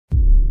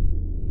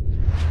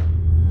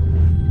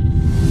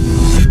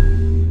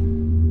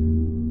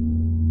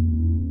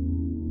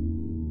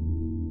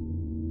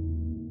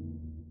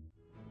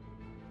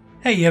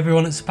Hey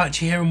everyone, it's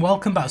Apache here and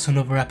welcome back to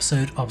another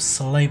episode of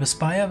Slay the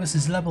Spire. This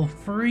is level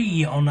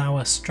 3 on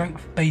our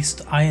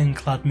strength-based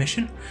Ironclad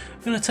mission.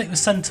 We're going to take the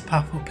centre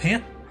path up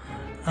here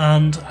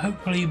and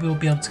hopefully we'll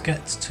be able to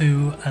get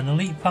to an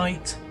elite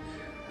fight,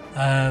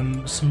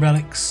 some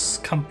relics,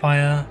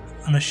 campfire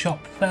and a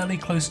shop fairly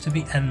close to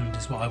the end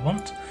is what I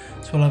want.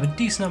 So we'll have a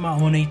decent amount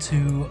of money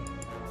to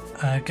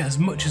get as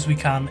much as we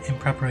can in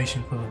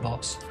preparation for the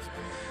boss.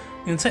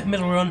 We're going to take the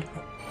middle run.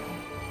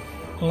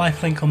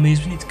 Lifelink on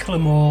these, we need to kill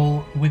them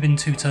all within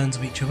 2 turns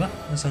of each other,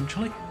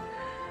 essentially.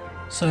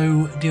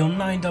 So deal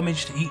 9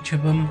 damage to each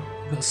of them.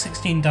 We've got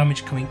 16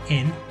 damage coming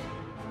in.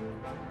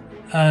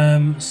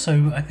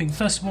 So I think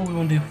first of all we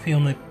want to do Feel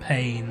No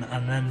Pain,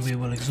 and then we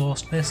will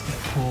exhaust this, get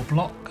 4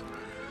 block.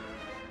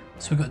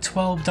 So we've got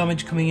 12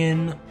 damage coming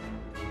in.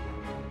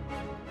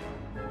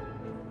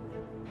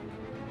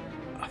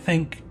 I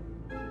think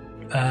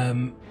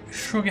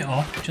Shrug It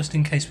Off, just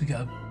in case we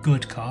get a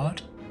good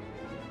card.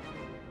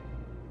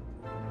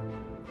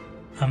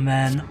 And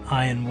then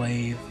Iron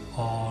Wave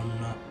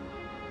on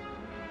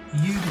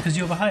you because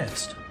you're the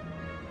highest.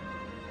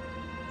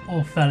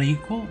 All fairly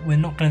equal. We're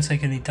not going to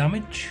take any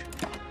damage.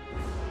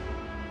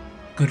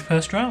 Good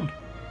first round.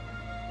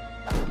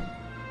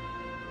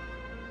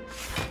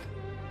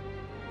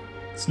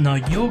 So now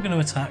you're going to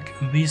attack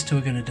and these two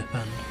are going to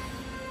defend.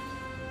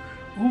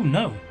 Oh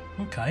no.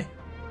 Okay.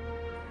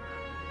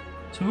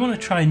 So we want to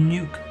try and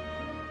nuke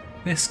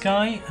this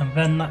guy and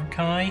then that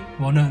guy.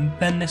 Well no,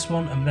 then this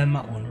one and then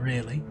that one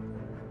really.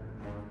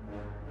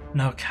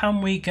 Now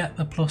can we get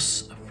the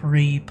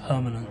 +3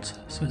 permanent?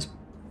 So it's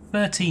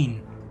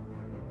 13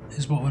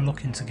 is what we're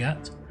looking to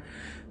get.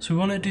 So we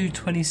want to do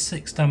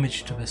 26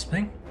 damage to this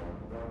thing.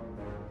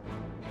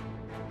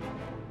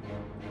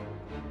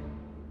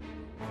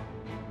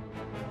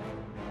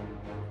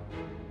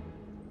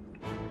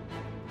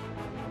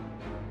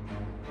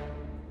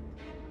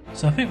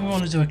 So I think we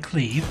want to do a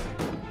cleave.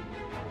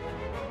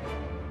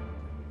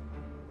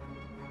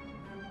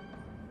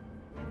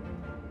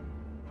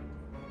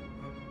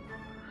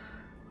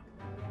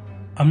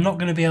 I'm not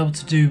going to be able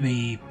to do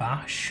the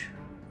bash,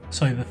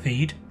 sorry, the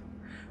feed.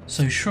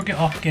 So Shrug It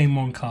Off, gain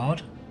 1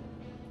 card.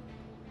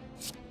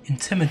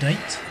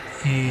 Intimidate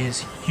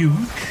is huge.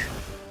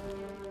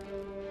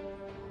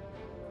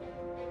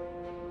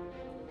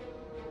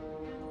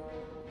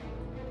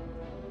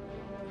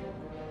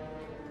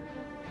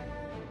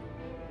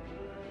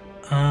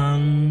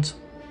 And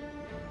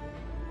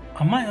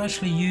I might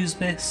actually use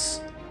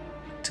this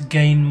to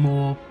gain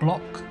more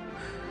block.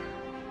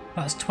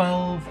 That's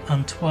 12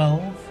 and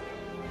 12.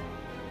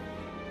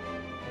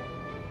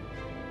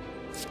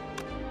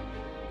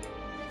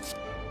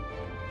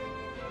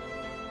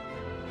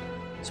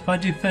 So if I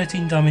do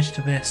 13 damage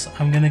to this,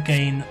 I'm going to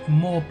gain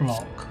more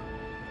block.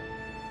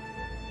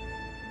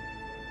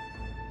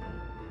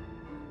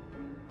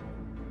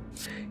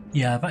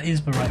 Yeah, that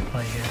is the right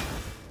play here.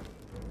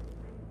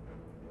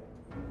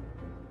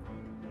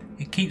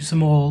 It keeps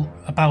them all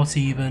about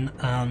even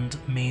and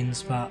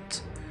means that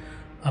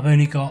I've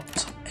only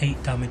got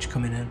 8 damage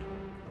coming in.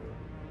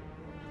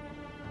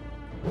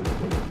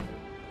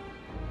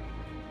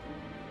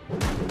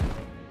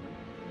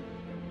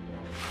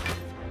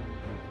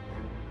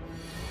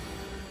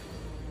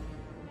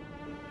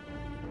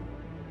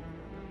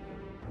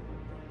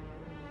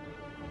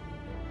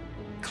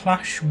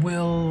 Clash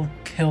will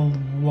kill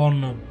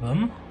one of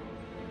them.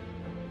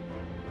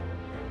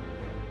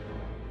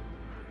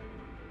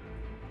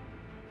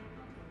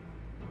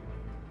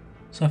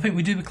 So I think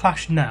we do the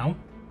clash now.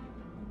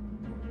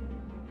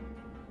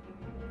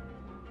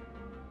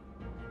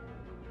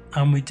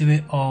 And we do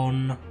it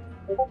on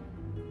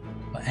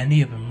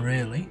any of them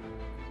really.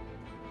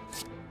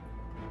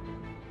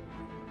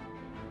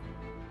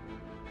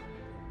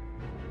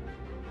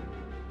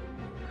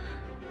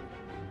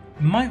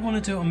 We might want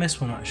to do it on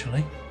this one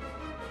actually.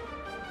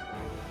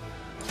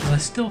 I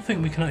still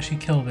think we can actually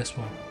kill this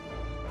one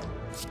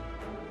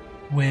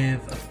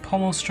with a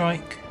pommel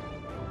strike.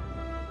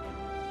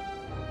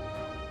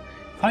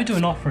 If I do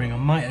an offering, I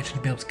might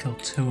actually be able to kill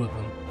 2 of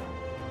them.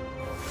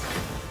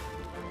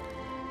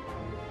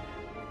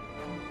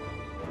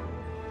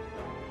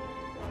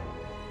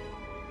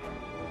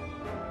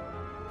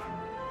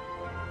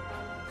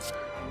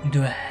 And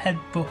do a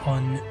headbutt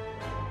on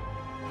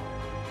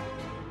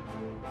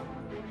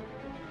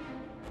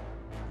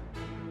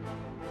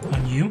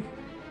you.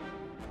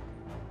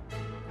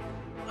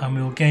 And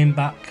we will gain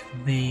back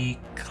the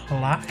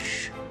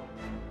clash.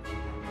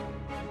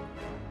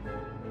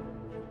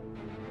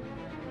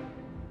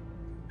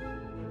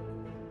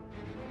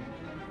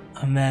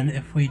 And then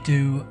if we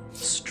do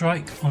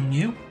strike on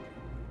you,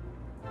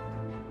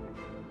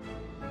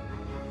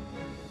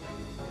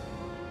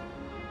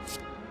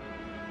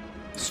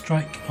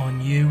 strike on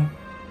you.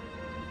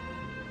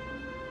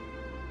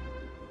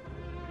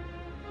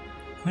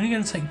 I'm only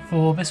going to take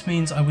 4. This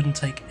means I wouldn't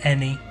take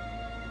any.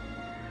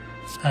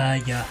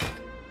 Yeah.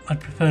 I'd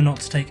prefer not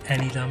to take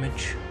any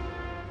damage.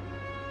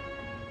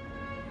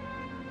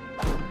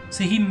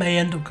 See, he may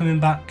end up coming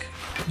back.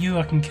 You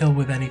I can kill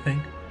with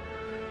anything.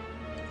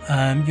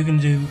 You're going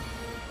to do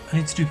I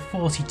need to do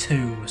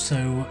 42,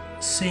 so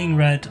seeing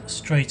red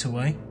straight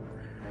away.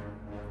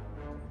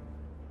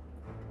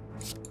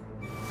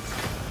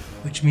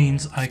 Which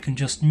means I can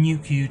just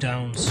nuke you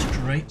down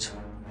straight.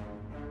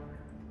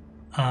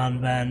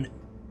 And then,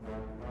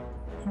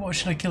 what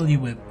should I kill you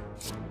with?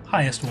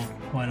 Highest one,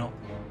 why not?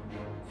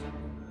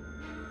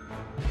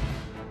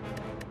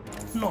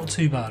 Not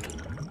too bad.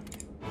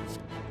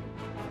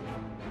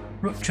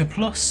 Rupture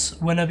Plus,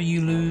 whenever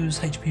you lose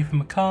HP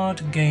from a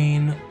card,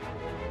 gain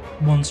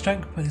 1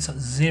 strength, but it's at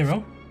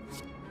 0.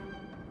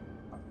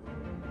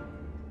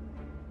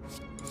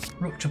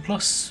 Rupture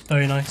Plus,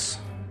 very nice.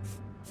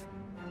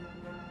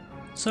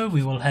 So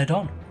we will head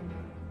on.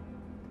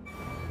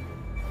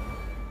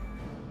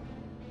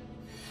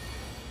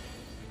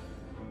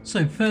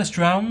 So first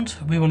round,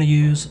 we want to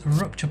use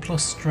Rupture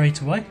Plus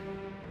straight away.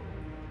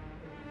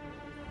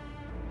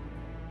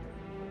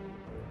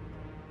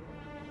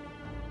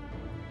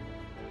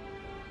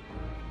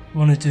 We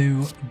want to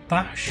do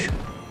Bash.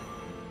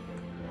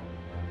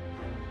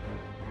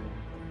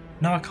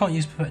 Now I can't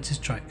use Perfected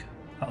Strike.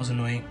 That was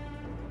annoying.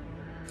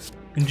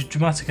 I'm going to do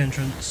Dramatic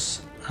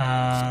Entrance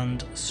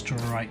and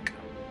Strike.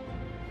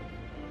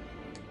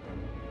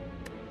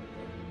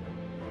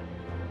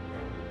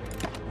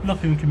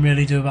 Nothing we can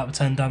really do about the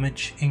 10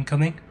 damage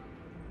incoming.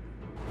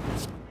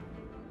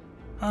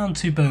 And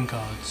 2 burn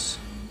cards.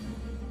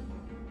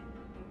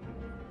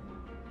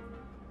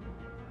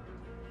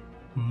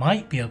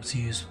 Might be able to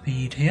use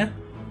speed here.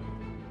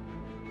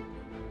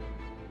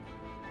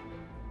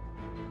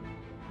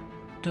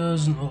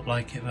 Doesn't look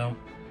like it though.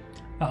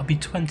 That'll be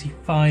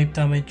 25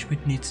 damage.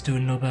 We'd need to do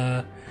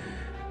another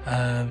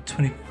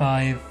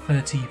 25,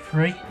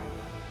 33,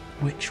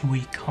 which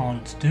we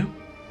can't do.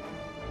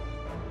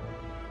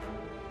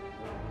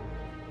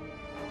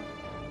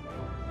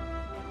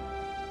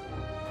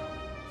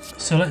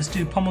 So let's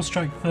do Pommel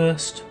Strike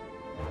first.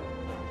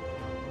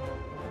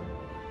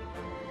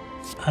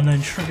 And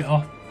then shrug it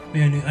off.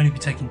 We only be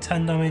taking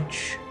 10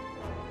 damage.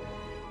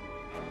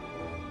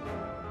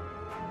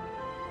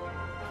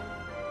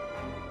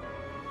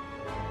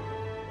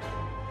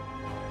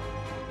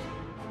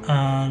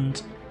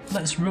 And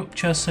let's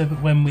Rupture so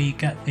that when we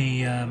get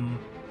the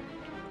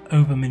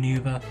over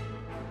maneuver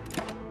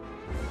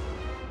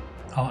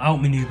or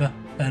out maneuver,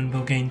 then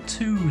we'll gain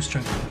 2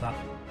 strength with that.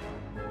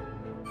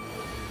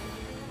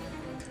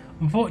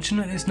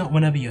 Unfortunately, it's not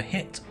whenever you're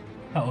hit.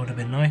 That would have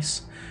been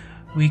nice.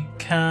 We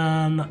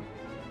can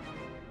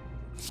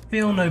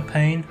feel no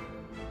pain.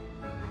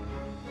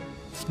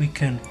 We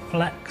can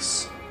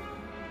flex.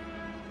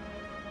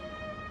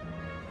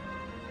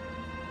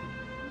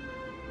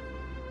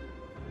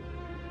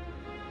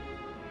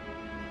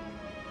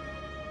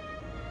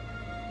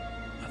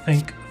 I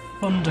think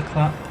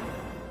Thunderclap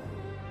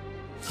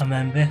and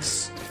then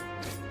this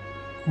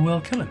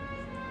will kill him.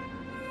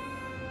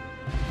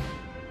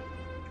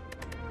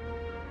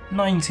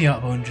 90 out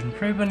of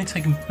 100. We've only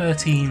taken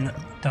 13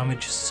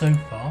 damage so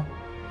far,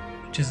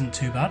 which isn't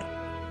too bad.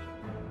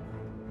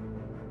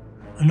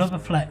 Another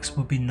flex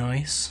would be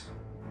nice.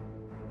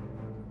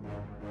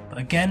 But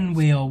again,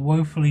 we are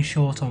woefully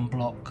short on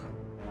block.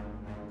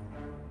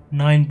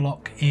 9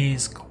 block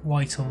is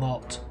quite a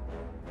lot.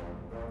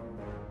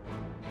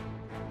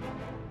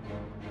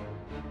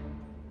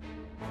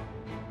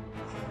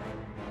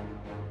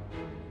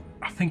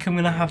 I think I'm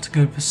going to have to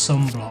go for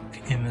some block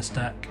in this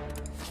deck.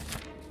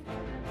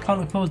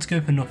 Can't afford to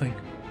go for nothing.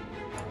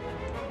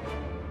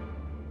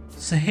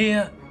 So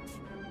here,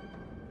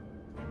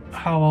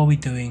 how are we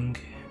doing?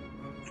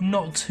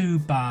 Not too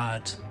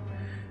bad.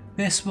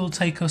 This will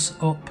take us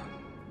up.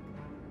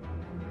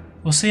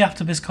 We'll see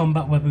after this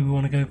combat whether we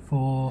want to go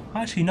for...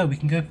 Actually no, we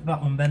can go for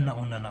that one, then that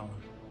one, then that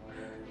one.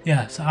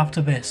 Yeah, so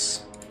after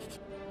this,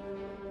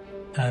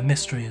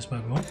 Mystery is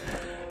where we want.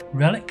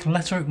 Relic,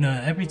 Letter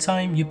Opener. Every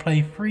time you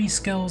play 3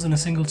 skills in a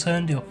single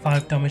turn, deal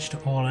 5 damage to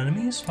all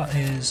enemies.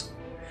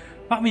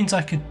 That means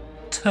I could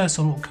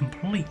Tursle up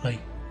completely.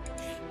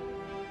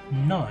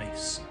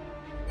 Nice.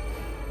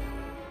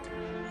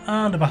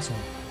 And a battle.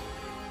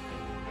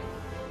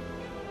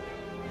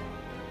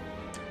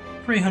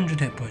 300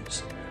 hit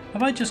points.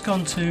 Have I just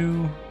gone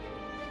to...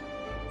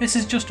 This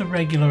is just a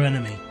regular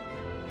enemy.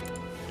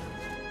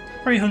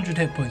 300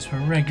 hit points for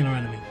a regular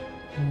enemy.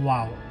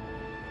 Wow.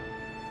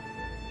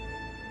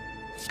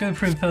 Go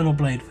for Infernal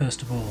Blade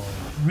first of all.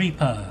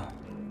 Reaper.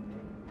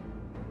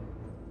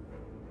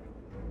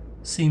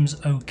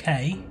 Seems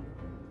okay.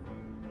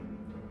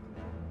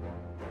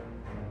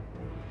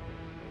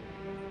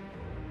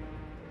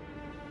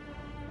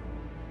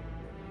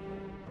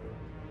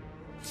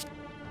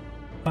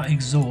 That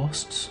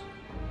exhausts.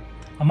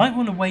 I might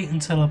want to wait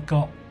until I've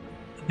got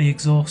the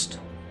exhaust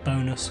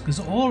bonus, because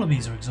all of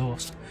these are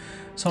exhaust.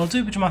 So I'll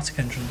do the Dramatic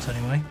Entrance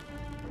anyway.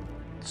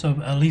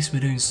 So at least we're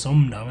doing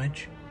some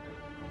damage.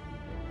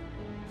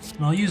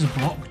 And I'll use a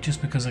block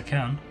just because I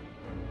can.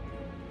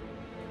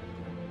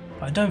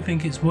 But I don't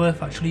think it's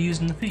worth actually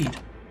using the feed.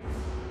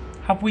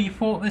 Have we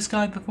fought this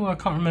guy before? I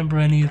can't remember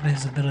any of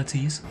his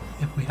abilities,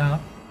 if we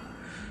have.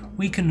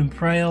 Weakened and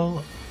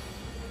Frail.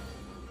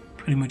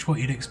 Pretty much what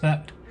you'd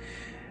expect.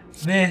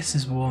 This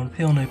is 1,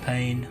 feel no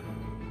pain.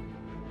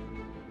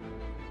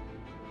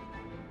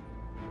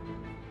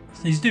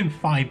 So he's doing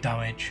 5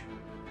 damage.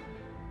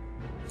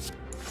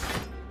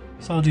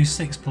 So I'll do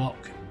 6 block.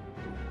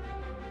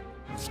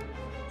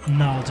 And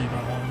now I'll do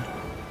that one.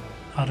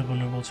 Add a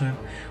vulnerable to him.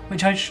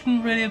 Which I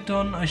shouldn't really have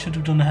done. I should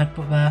have done a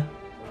headbutt there.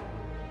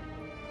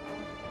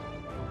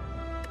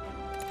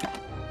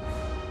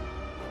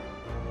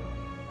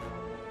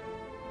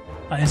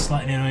 That is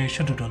slightly annoying. I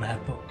should have done a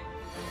headbutt.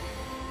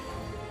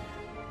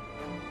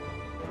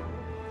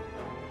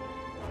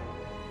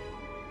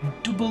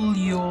 Double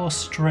your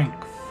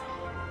strength.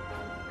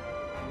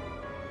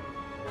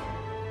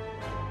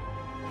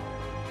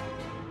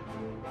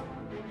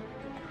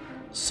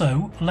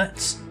 So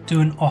let's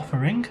do an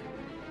offering.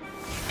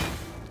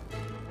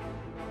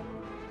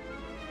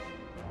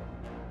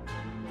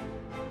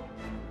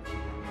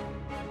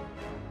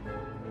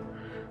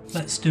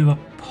 Let's do a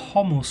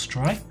pommel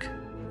strike.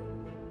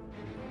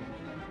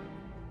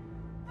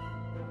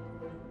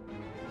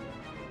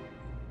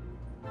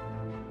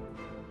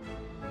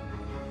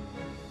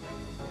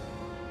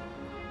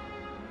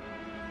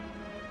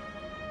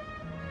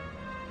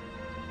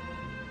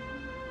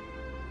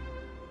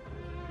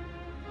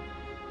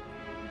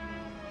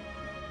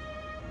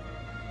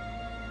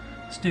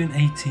 Let's do an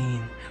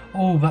 18.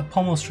 Oh, that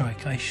pommel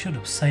strike. I should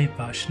have saved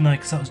that, shouldn't I?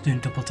 Because that was doing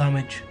double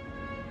damage.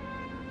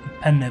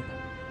 Pen nib.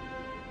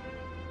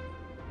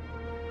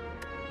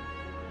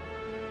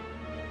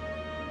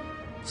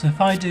 So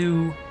if I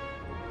do...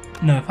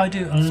 No, if I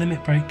do a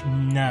limit break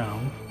now...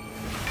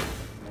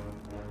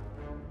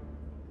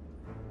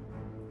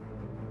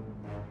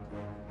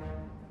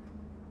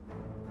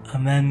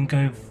 And then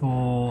go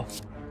for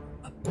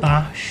a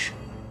bash...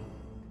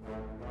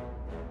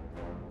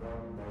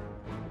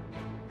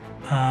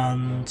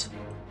 And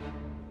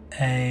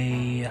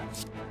a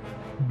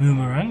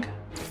boomerang.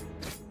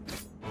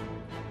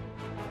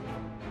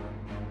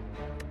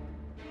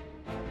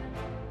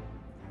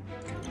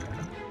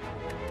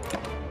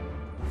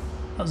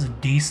 That was a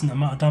decent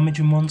amount of damage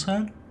in one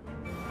turn.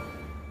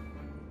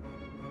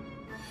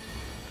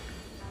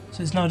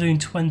 So it's now doing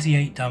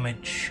 28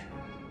 damage.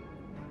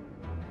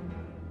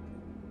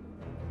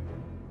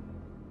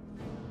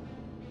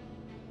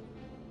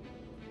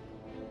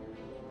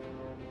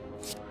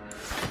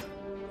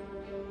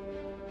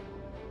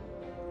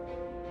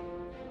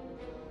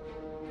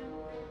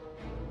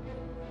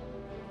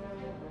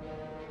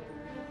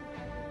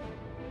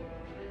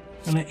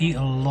 I'm going to eat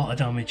a lot of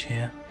damage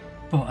here,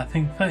 but I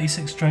think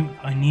 36 strength,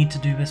 I need to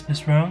do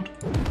this round.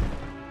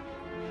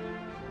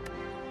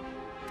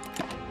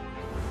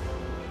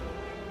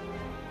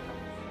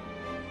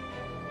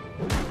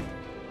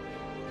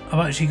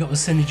 I've actually got the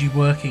synergy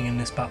working in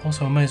this battle,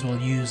 so I may as well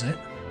use it.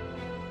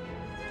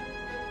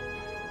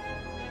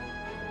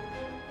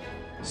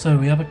 So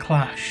we have a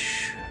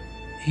clash.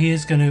 He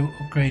is going to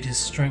upgrade his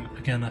strength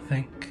again, I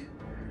think.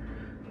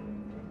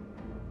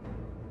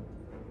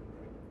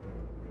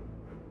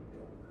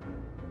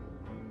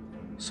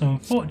 So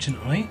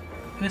unfortunately,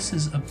 this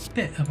is a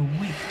bit of a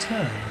weak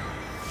turn.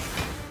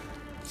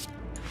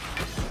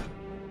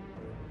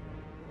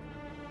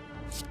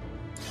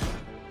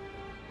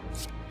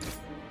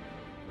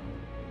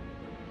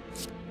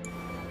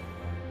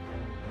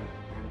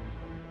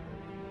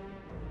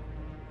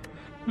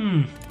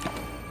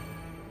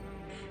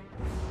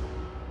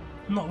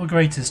 Not the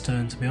greatest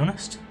turn, to be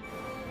honest.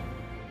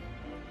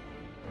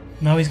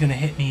 Now he's going to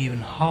hit me even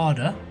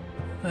harder.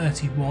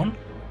 31.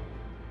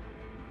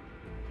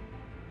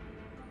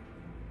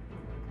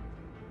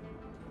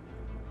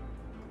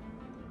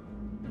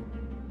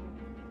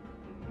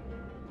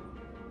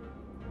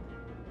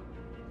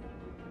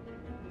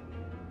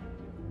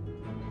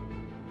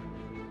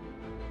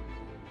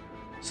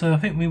 So I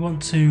think we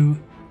want to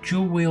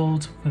dual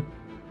wield the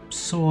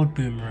sword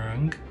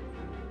boomerang.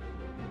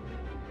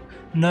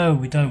 No,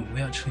 we don't.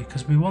 We actually,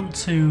 because we want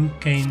to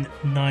gain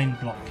 9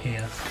 block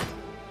here.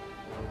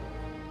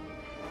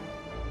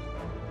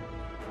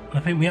 I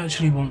think we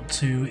actually want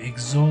to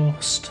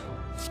exhaust.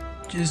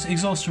 Just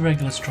exhaust a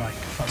regular strike,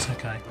 if that's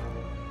okay.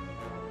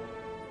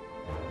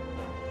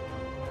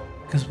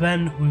 Because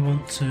then we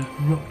want to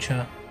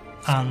rupture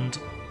and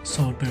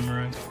sword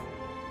boomerang.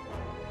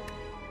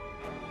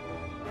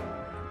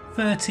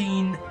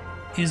 13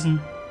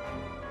 isn't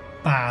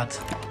bad,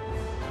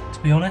 to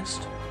be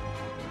honest.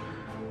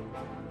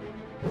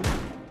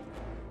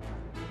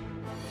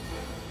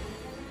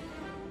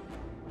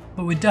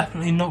 But we're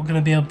definitely not going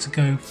to be able to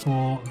go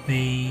for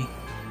the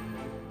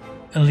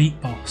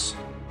elite boss.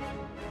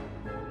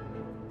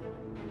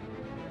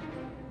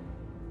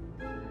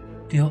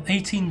 Deal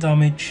 18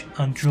 damage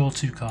and draw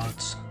 2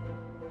 cards.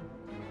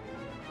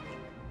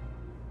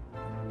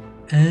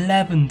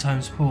 11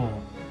 times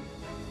 4.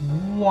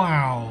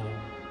 Wow,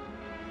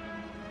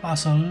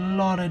 that's a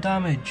lot of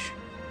damage.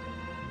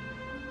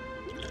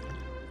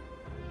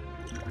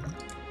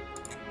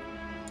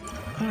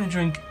 I'm going to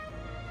drink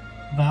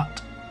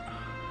that.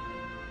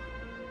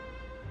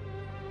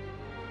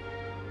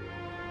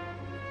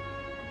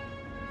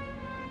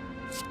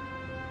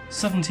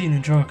 $17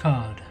 and draw a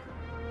card.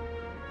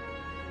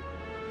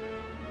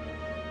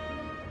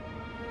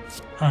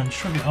 and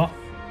shrug it off.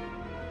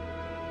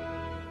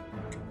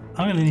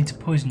 I'm going to need to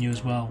poison you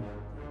as well.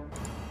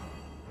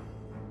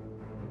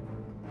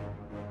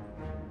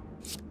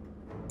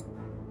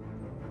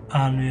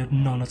 And we have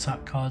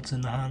non-attack cards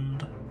in the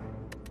hand.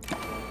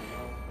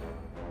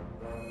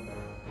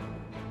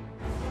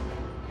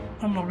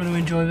 I'm not going to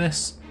enjoy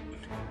this.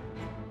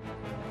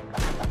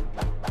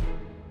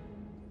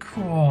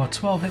 Oh,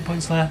 12 hit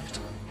points left.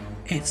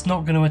 It's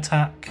not going to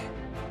attack.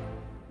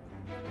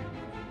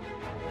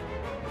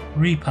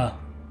 Reaper.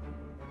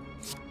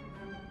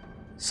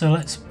 So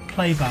let's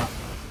play that.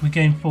 We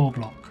gain 4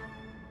 block.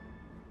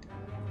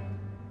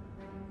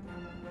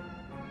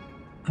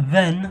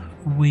 Then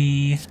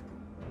we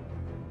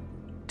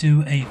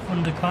do a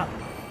thunderclap.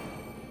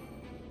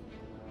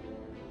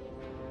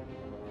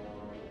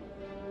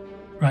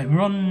 Right,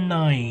 we're on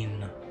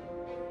 9.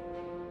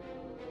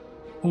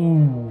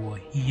 Oh,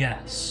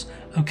 yes.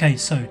 Okay,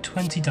 so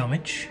 20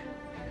 damage,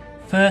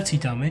 30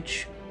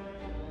 damage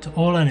to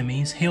all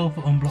enemies, heal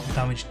for unblocked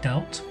damage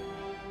dealt.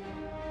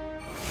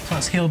 So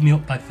that's healed me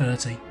up by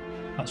 30.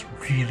 That's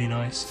really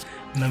nice.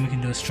 And then we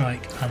can do a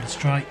strike,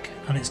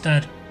 and it's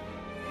dead.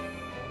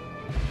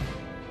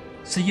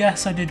 So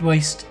yes, I did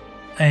waste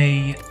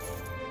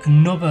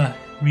another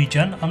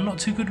regen. I'm not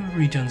too good with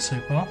regen so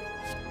far.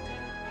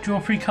 Draw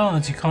 3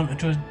 cards. You can't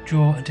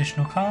draw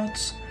additional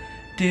cards.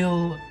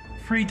 Deal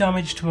 3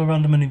 damage to a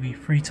random enemy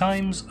 3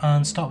 times,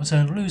 and start with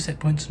turn, lose hit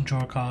points and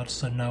draw a card.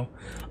 So no,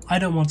 I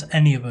don't want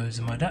any of those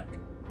in my deck.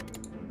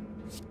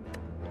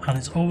 And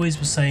it's always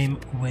the same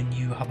when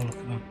you have a look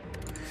at them.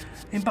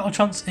 In battle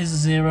chance is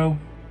 0,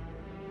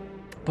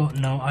 but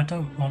no, I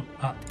don't want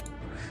that.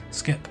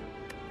 Skip.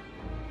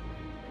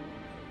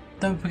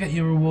 Don't forget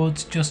your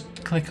rewards,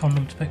 just click on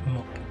them to pick them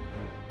up.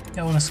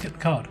 Yeah, I want to skip the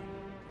card.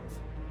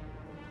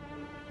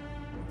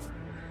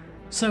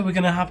 So we're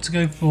going to have to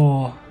go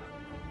for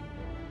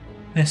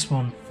this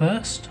one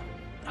first.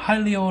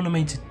 Highly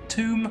ornamented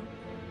tomb.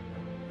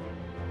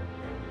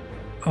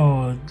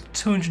 Oh,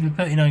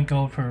 239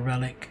 gold for a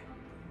relic.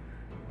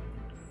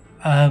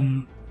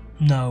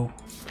 No.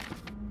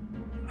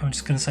 I'm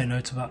just going to say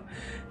no to that.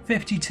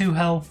 52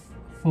 health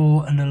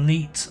for an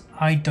elite.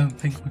 I don't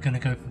think we're going to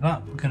go for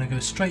that. We're going to go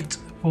straight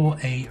for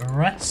a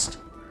rest.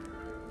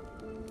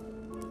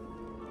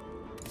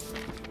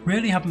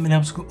 Really haven't been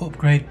able to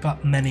upgrade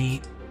that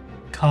many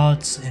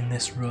cards in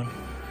this run,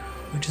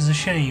 which is a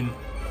shame.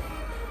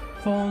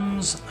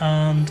 Thorns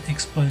and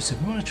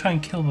explosive. We want to try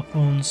and kill the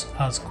thorns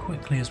as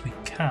quickly as we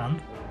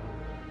can.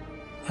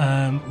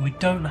 We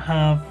don't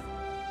have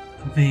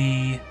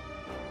the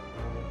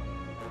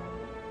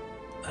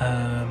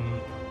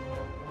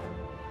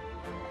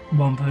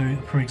one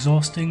for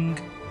exhausting,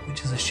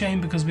 which is a shame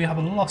because we have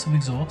a lot of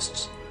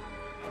exhausts.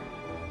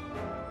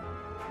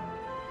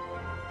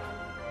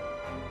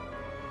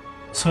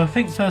 So I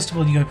think first of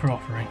all you go for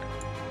offering.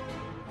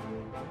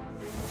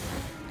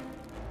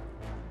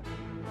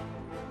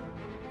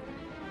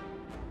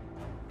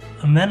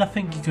 And then I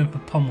think you go for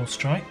pommel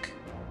strike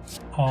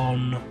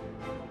on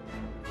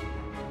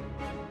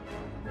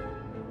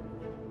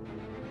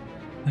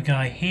the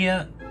guy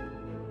here.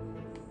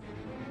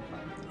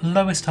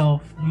 Lowest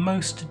health,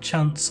 most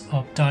chance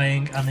of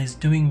dying, and is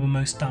doing the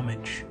most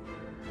damage.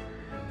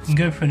 We can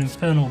go for an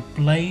infernal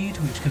blade,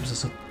 which gives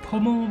us a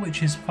pummel,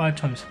 which is 5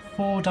 times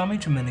 4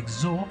 damage, and then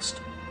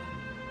exhaust.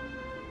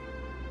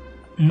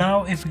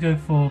 Now if we go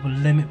for the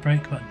limit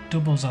break, that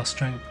doubles our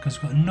strength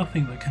because we've got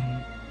nothing that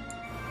can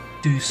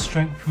do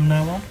strength from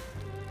now on.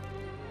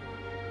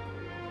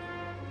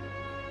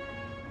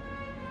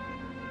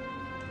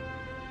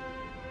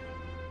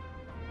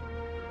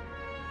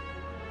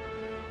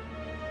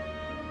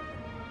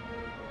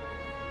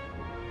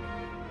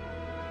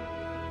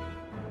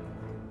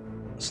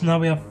 So now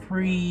we have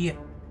 3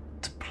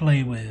 to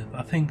play with.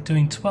 I think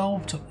doing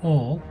 12 to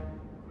all.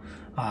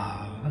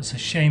 That's a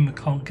shame we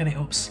can't get it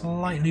up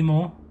slightly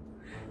more.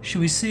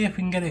 Should we see if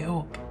we can get it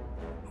up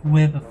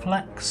with a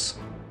flex?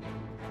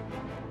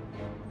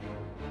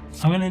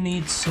 I'm going to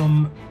need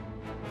some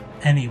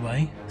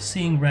anyway.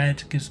 Seeing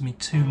red gives me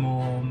 2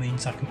 more,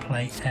 means I can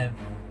play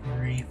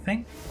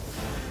everything.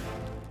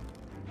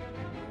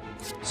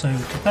 So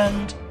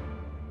defend,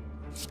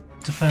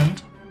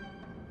 defend.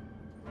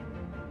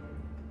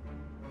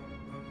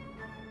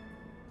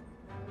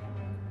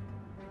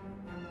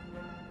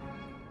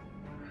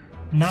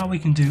 Now we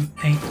can do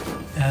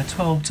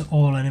 12 to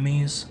all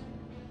enemies.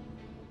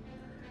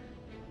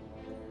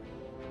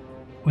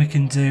 We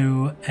can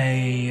do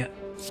a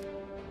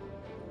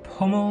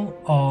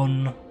pummel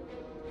on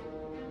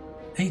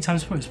 8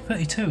 times 4, it's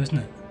 32, isn't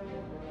it?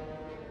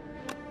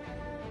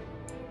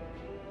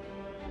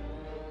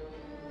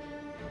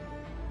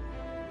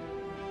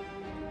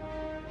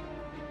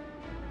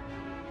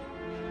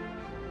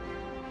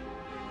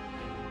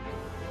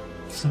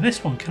 So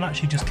this one can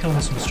actually just kill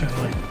this one straight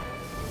away.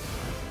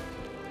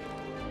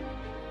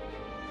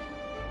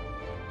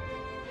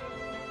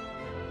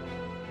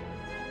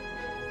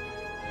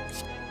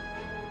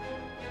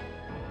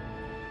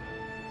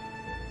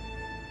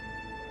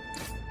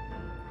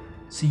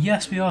 So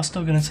yes, we are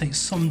still going to take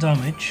some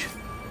damage.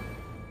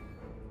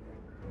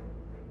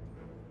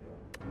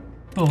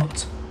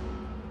 But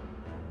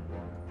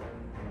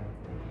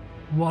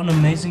what an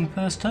amazing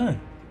first turn.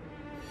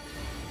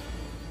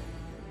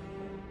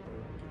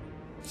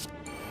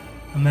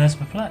 And there's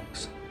the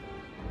flex.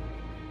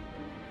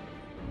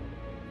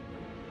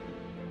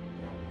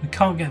 We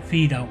can't get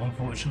feed out,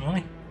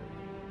 unfortunately.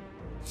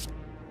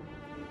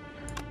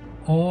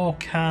 Or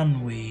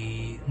can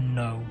we?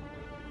 No.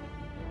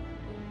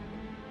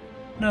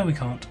 No, we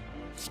can't.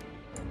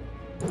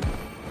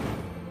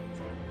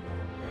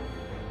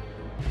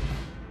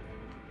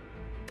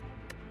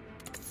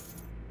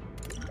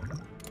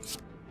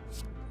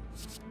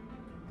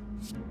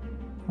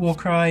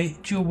 Warcry,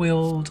 dual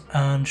wield,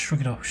 and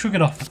shrug it off. Shrug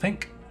it off, I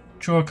think.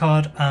 Draw a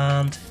card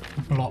and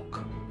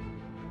block.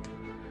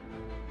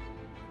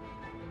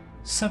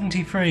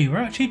 73. We're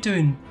actually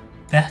doing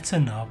better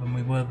now than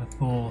we were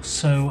before,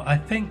 so I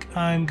think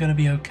I'm going to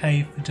be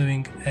okay for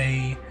doing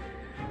a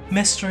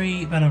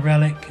mystery, then a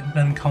relic,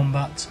 then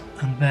combat,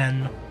 and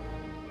then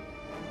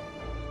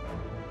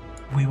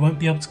we won't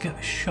be able to get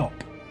the shop.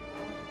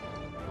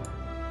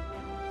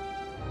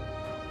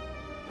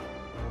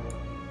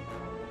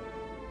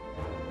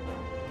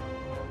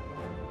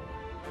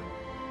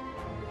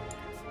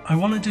 I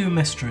want to do a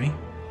mystery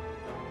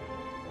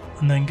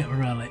and then get a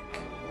relic.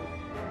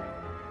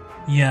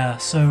 Yeah,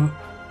 so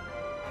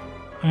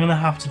I'm going to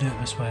have to do it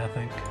this way, I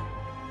think.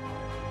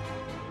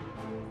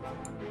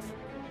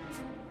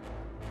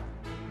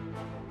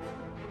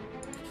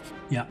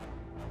 Yeah.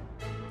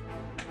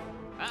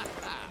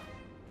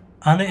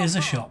 And it is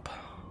a shop.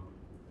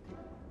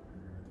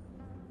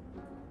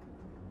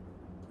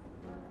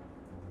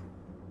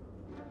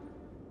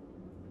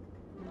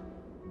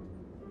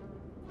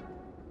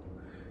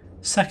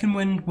 Second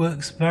wind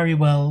works very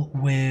well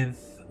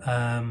with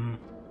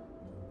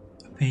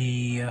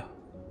the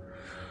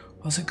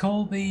what's it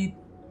called? The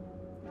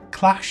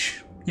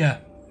clash? Yeah,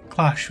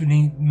 clash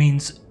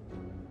means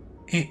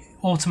it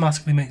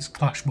automatically makes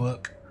clash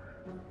work.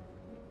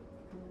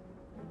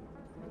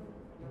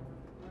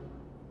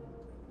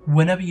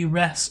 Whenever you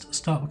rest,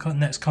 start the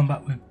next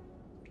combat with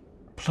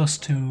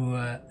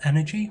 +2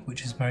 energy,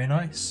 which is very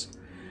nice.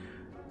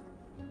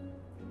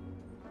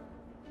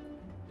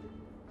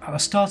 At the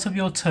start of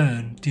your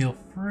turn, deal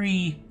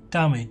 3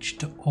 damage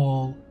to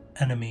all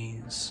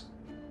enemies.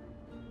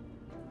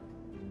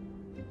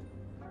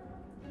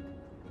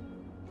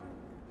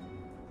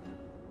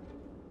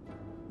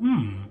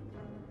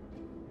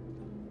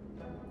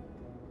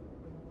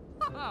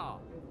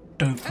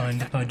 Don't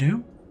mind if I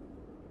do.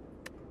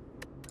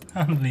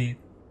 And leave.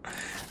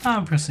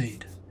 And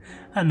proceed.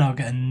 And now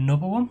get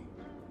another one.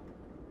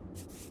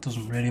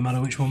 Doesn't really matter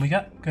which one we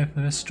get. Go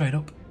for this straight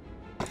up.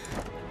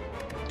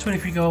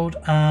 23 gold,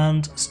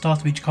 and start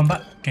of each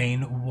combat,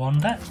 gain 1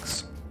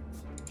 dex.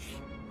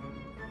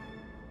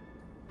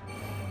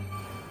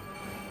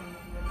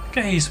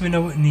 Okay, so we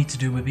know what we need to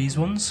do with these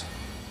ones.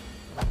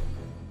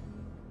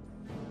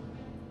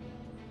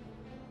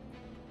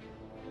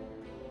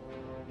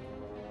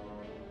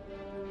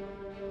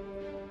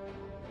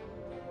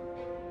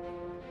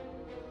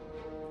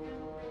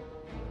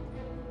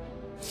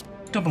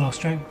 Double our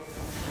strength.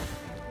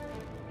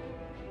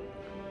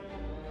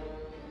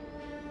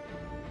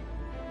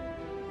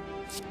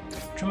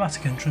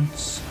 Dramatic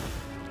entrance.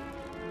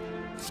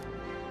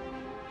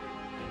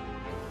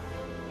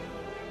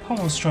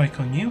 Pommel strike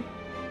on you.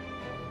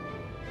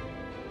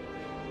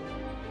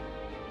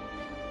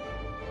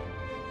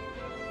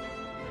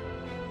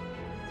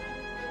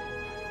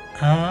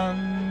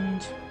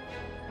 And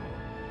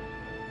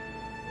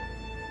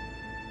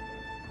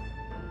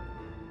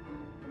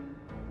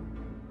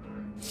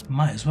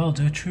might as well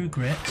do a true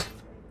grit.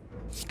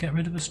 Get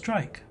rid of a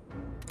strike.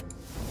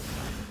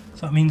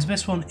 So that means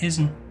this one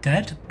isn't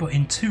dead, but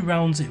in 2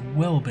 rounds it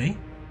will be.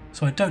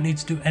 So I don't need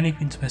to do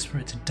anything to this for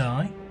it to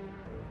die.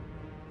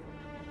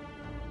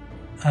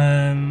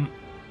 And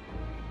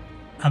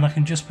I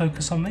can just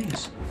focus on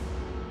these.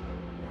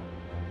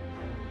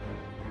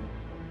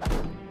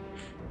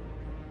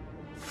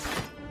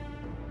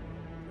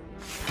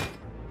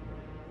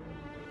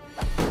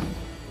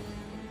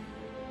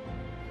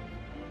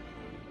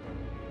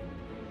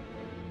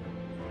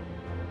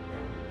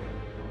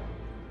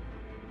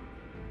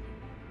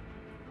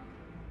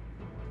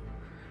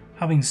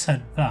 Having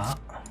said that,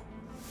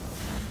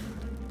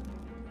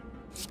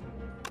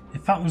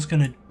 if that one's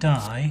going to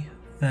die,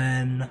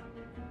 then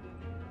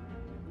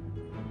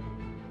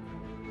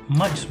I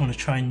might just want to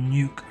try and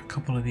nuke a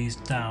couple of these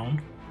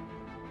down.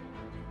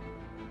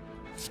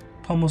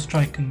 Pommel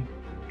strike and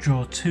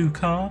draw 2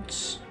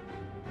 cards.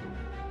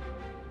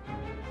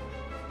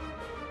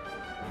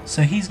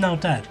 So he's now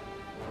dead.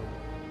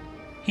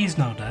 He's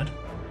now dead.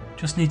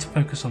 Just need to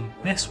focus on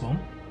this one.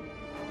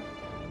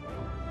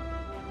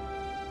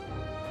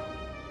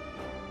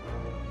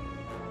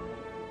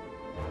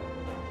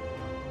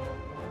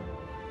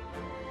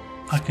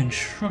 I can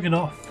shrug it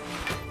off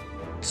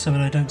so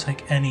that I don't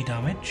take any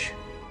damage.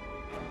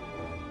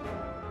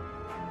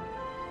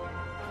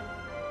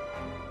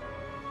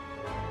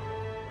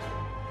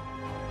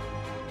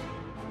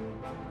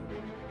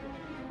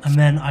 And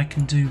then I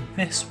can do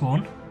this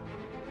one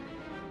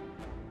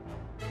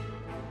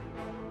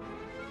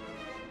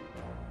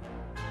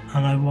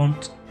And I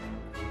want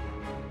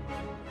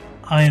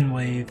Iron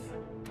Wave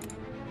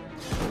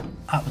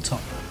at the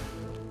top.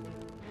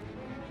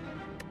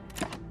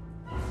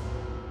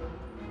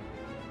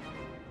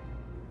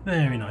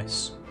 Very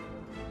nice.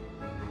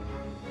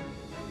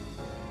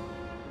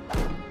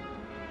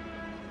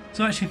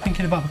 So actually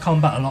thinking about the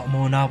combat a lot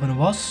more now than I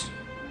was.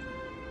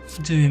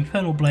 Do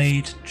Infernal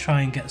Blade,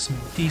 try and get some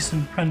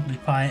decent friendly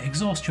fire,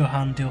 exhaust your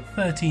hand, deal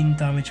 13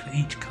 damage for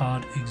each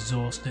card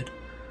exhausted.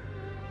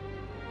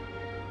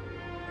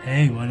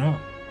 Hey, why not?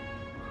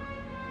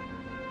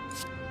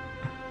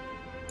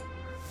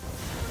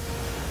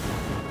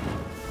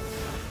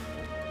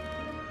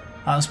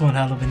 That's one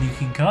hell of a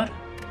nuking card.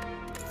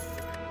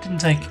 Didn't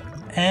take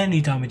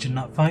any damage in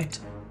that fight.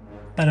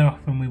 Better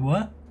off than we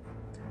were.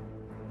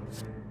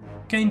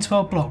 Gain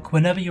 12 block.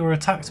 Whenever you are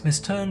attacked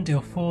this turn,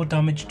 deal 4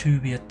 damage to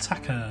the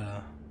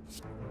attacker.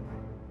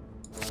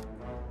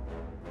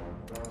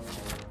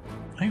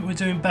 I think we're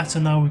doing better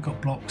now we've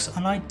got blocks,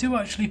 and I do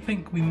actually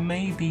think we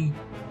may be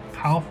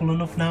powerful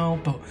enough now,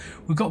 but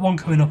we've got one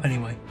coming up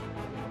anyway.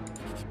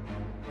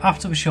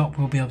 After the shop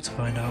we'll be able to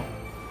find out.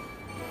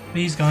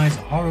 These guys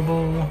are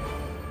horrible.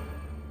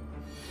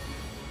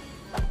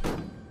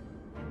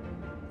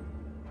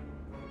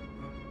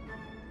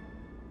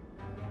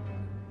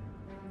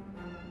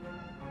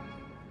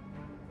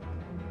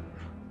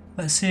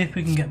 Let's see if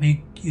we can get the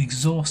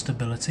exhaust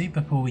ability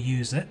before we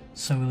use it.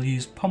 So we'll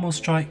use Pommel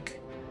Strike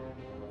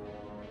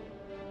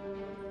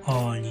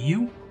on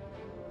you.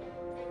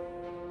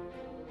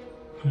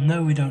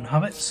 No, we don't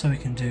have it, so we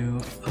can do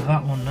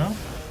that one now.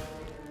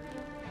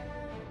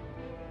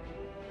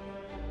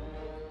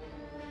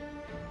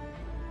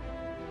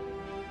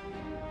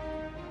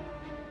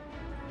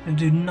 And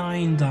do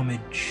 9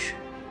 damage.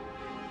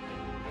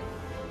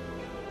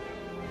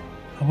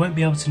 I won't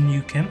be able to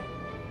nuke him.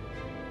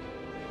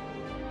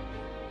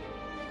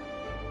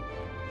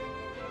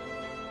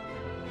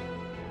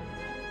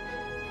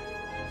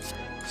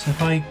 So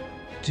if I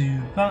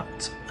do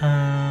that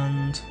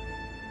and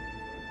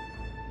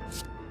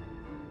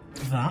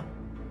that,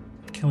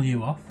 kill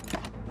you off.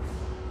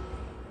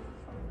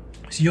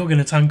 So you're going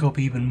to tank up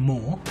even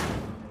more.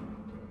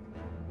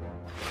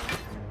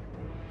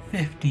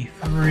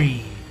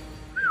 53.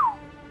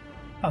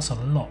 That's a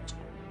lot.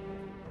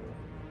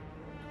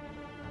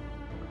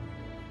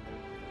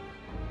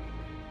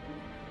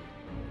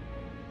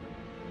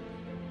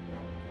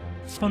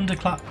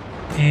 Thunderclap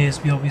is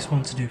the obvious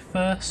one to do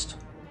first.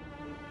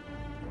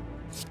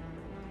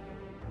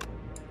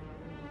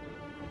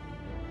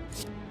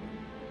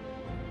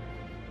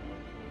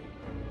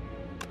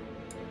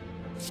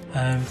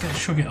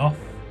 Shrug it off.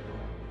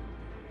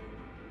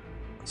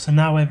 So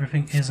now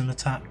everything is an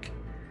attack.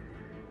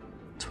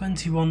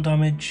 21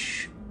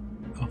 damage,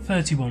 or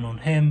 31 on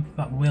him,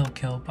 that will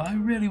kill, but I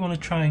really want to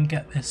try and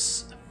get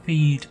this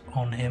feed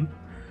on him.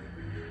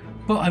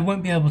 But I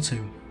won't be able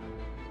to.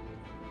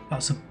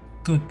 That's a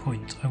good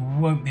point, I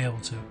won't be able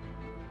to.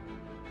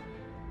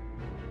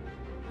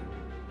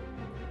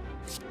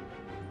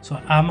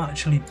 So I'm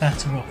actually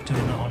better off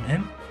doing that on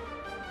him.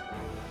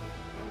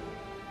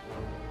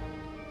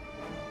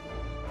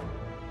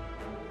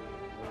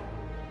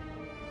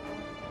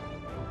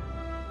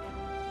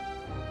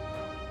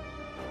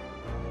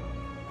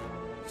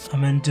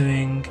 And then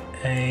doing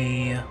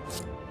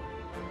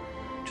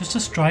just a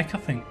strike, I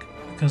think,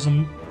 because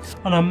and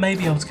I may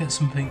be able to get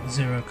something at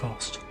 0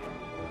 cost,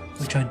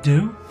 which I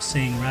do,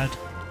 seeing red.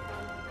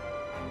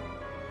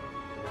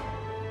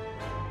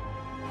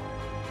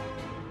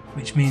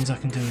 Which means I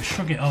can do a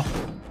shrug it off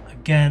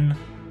again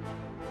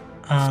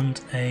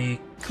and a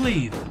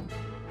cleave.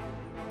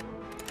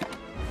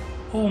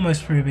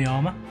 Almost through the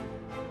armour.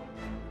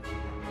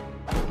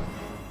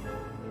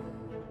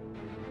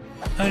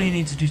 Only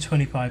need to do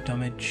 25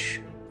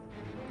 damage,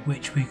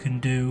 which we can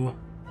do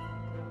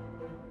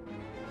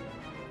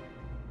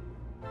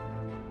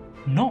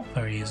not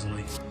very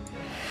easily.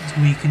 Let's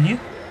weaken you.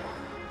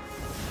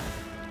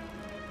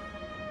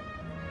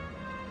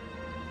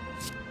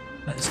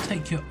 Let's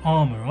take your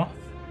armour off.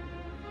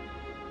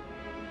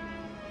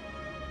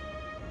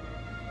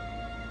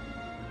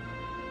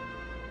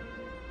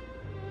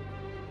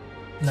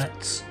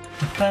 Let's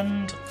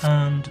defend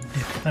and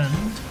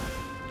defend.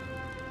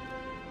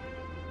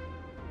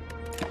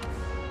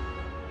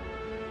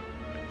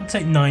 I'll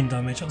take 9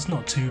 damage, that's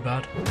not too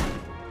bad.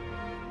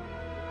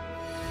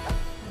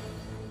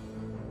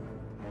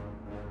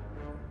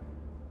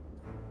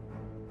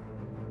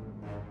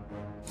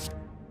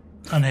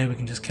 And here we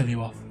can just kill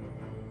you off.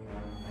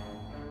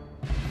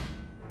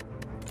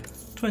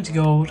 20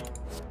 gold,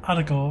 add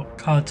a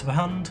card to the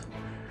hand.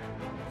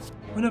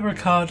 Whenever a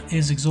card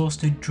is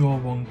exhausted, draw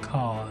 1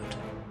 card.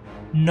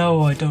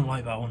 No, I don't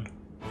like that one.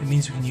 It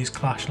means we can use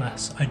Clash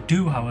less. I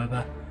do,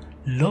 however,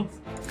 love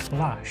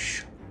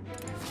Clash.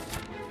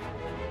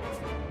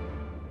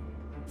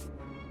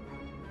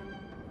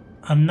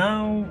 And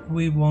now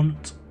we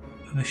want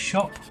the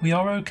shop. We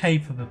are okay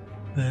for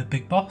the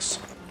big boss.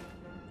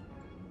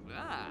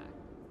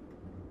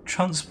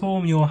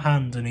 Transform your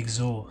hand and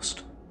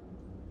exhaust.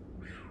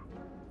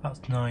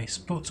 That's nice,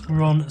 but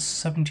we're on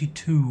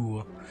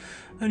 72.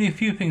 Only a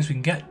few things we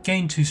can get.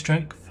 Gain 2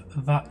 strength,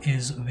 that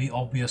is the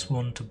obvious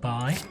one to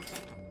buy.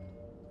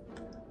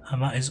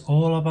 And that is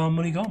all of our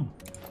money gone.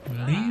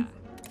 Leave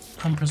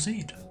and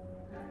proceed.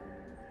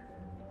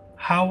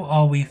 How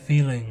are we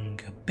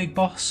feeling? Big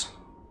boss?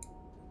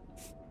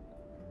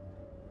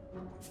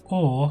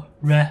 Or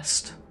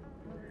rest?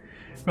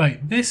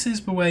 Right, this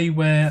is the way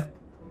where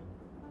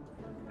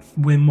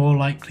we're more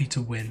likely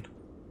to win.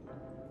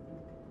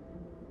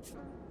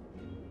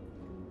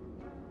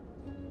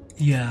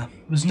 Yeah,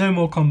 there's no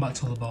more combat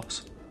till the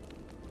boss.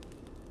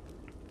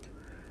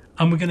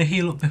 And we're going to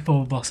heal up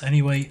before the boss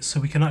anyway, so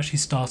we can actually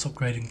start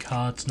upgrading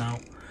cards now.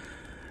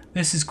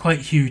 This is quite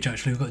huge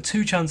actually, we've got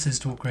 2 chances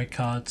to upgrade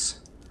cards.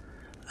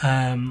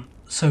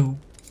 So,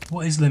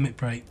 what is limit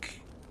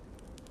break?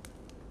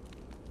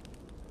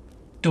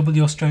 Double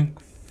your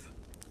strength,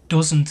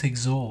 doesn't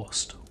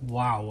exhaust.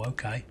 Wow,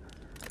 okay.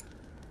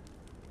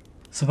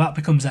 So that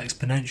becomes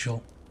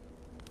exponential.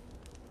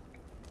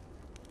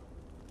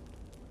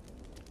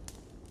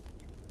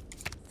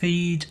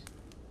 Feed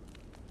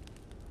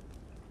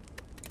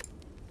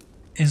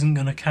isn't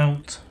going to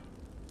count.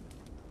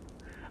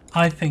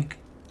 I think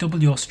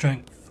double your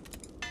strength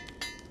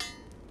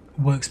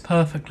works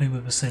perfectly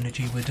with the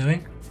synergy we're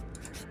doing.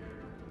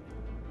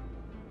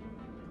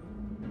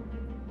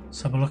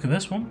 Let's have a look at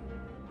this one.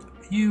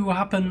 You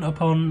happen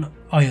upon...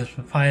 oh yes,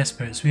 for fire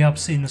spirits. We have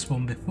seen this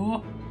one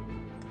before.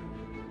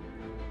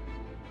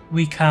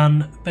 We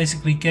can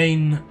basically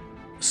gain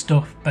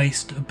stuff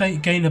based...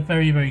 gain a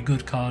very, very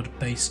good card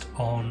based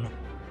on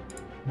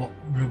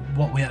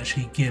what we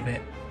actually give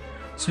it.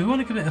 So we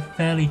want to give it a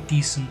fairly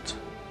decent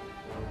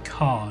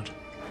card.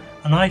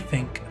 And I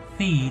think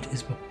Feed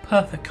is the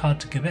perfect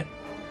card to give it,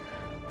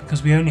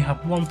 because we only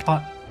have one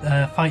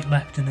fight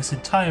left in this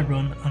entire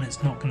run, and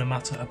it's not going to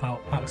matter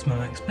about maximum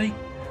XP.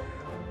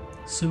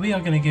 So we are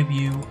going to give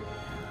you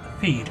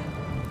Feed.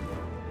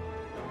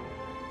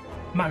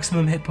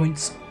 Maximum hit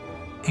points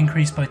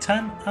increased by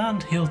 10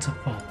 and heal to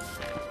full.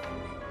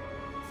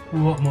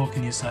 What more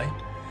can you say?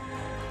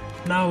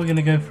 Now we're going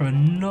to go for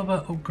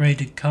another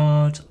upgraded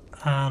card,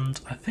 and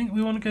I think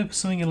we want to go for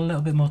something a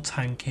little bit more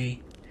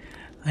tanky.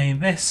 I mean,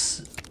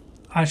 this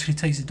actually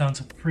takes it down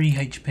to 3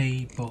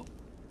 HP, but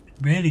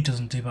really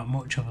doesn't do that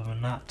much other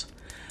than that.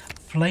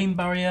 Flame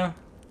barrier,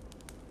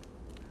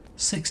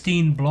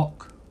 16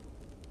 block.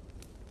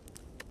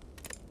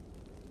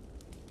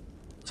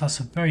 So that's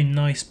a very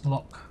nice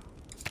block.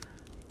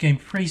 Gain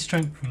 3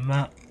 strength from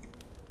that.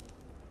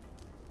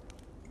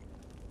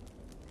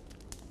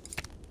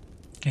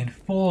 Gain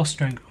 4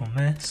 strength from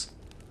this.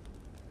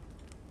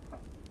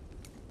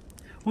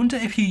 Wonder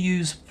if you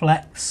use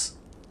flex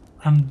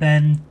and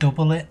then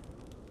double it,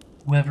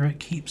 whether it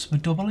keeps the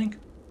doubling.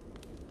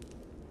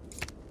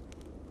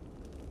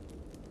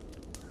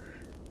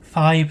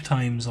 5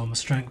 times on the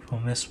strength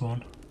on this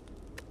one.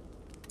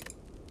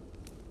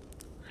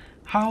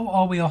 How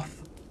are we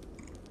off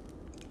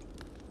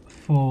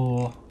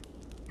for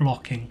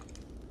blocking?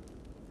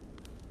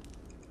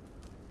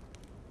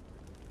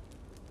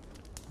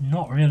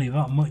 Not really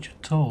that much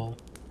at all.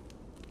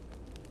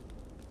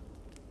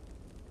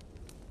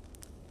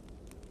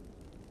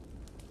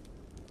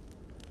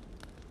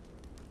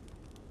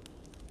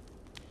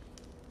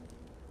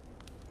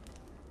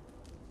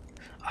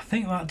 I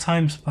think that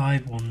times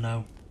 5 one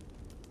though.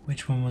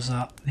 Which one was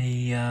that?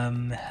 The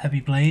heavy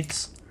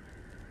blades.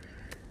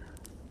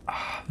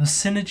 The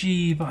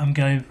synergy that I'm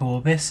going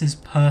for, this is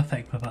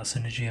perfect for that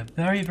synergy. A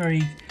very,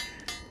 very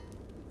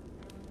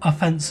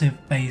offensive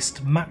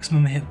based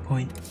maximum hit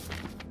point.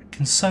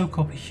 Can soak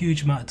up a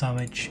huge amount of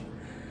damage.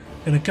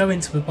 I'm going to go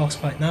into the boss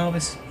fight now.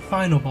 This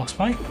final boss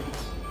fight.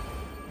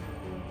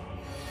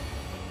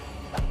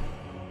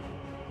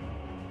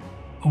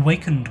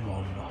 Awakened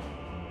one.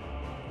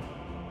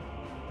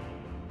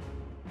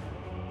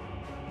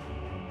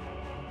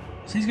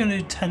 So he's going to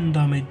do 10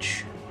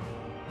 damage.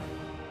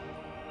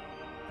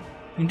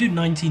 We can do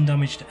 19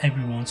 damage to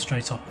everyone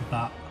straight off the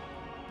bat.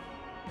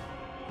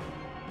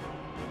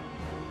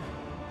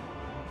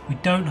 We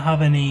don't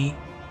have any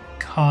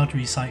card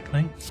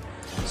recycling,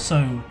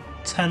 so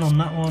 10 on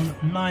that one,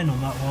 9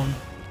 on that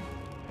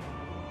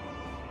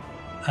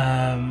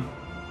one.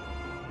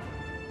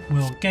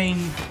 We'll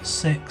gain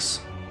 6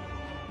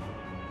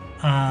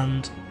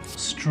 and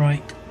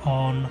strike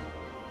on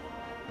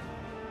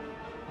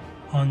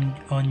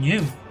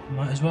you,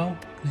 might as well,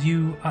 because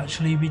you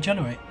actually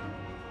regenerate.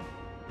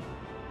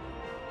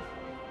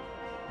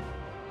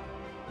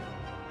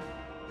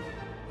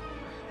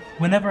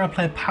 Whenever I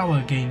play a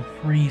power, gain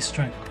 3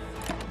 strength.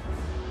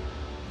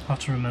 Have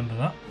to remember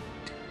that.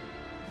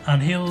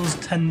 And heals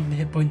 10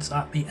 hit points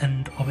at the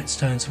end of its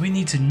turn. So we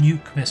need to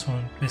nuke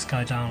this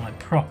guy down, like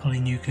properly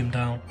nuke him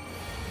down.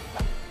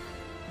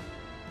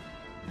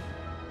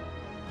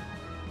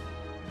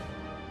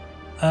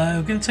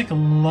 We're going to take a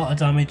lot of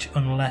damage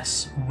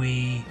unless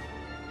we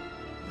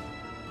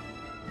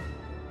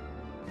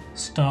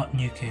start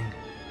nuking.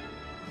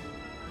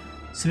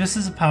 So this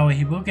is a power,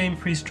 he will gain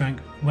 3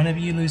 strength. Whenever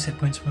you lose hit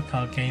points from a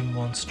card, gain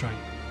 1 strength.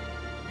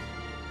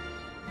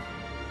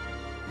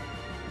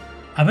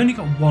 I've only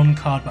got one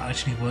card that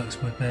actually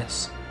works with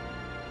this.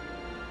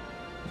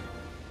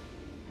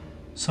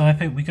 So I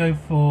think we go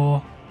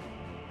for...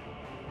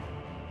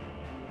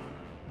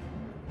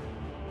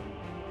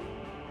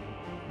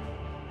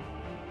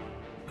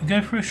 we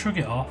go for a Shrug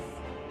It Off.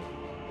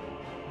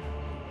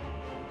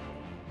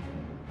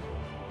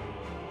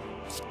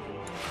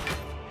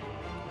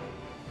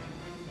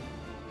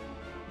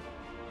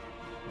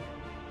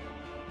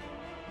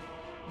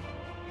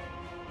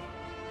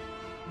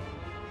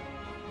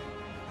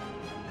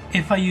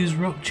 If I use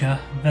Rupture,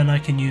 then I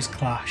can use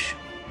Clash.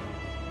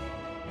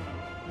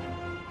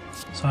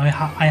 So I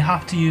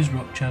have to use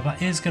Rupture.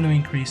 That is going to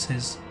increase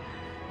his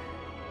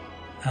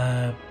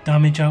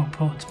damage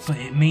output, but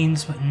it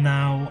means that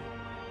now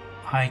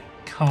I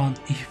can't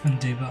even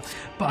do that.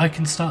 But I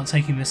can start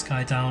taking this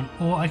guy down,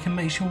 or I can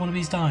make sure one of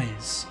these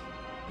dies.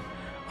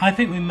 I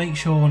think we make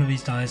sure one of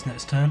these dies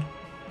next turn,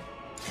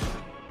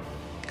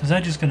 because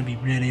they're just going to be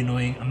really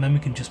annoying, and then we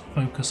can just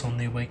focus on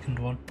the awakened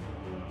one.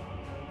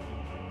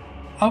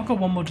 I've got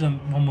one more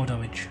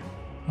damage.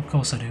 Of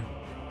course I do.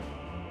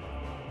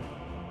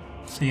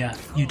 So yeah,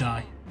 you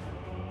die.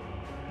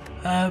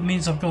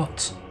 Means I've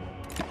got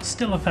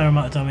still a fair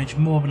amount of damage,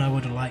 more than I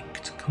would have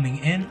liked coming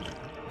in.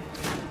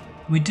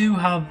 We do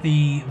have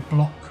the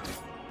block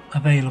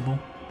available.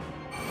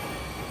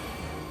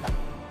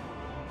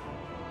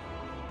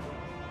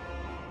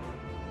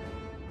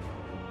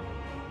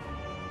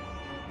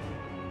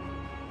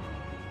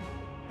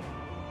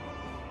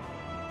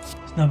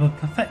 Now the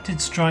Perfected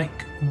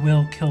Strike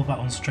will kill that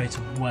one straight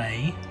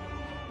away.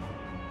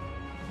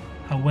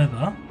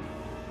 However,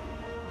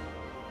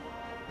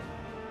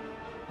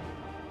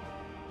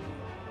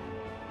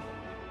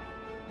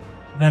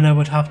 then I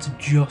would have to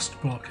just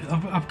block it.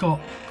 I've got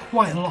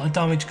quite a lot of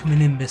damage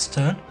coming in this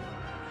turn.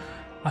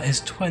 That is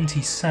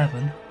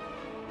 27.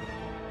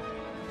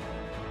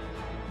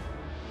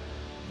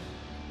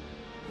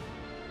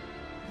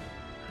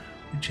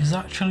 Which is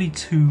actually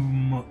too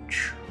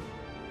much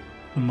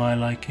for my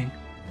liking.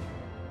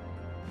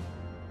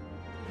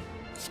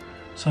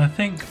 So I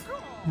think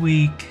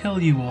we kill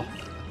you off.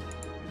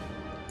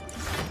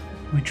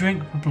 We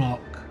drink the block.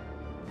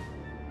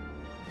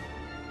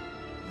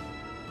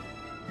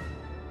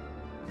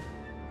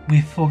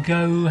 We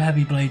forgo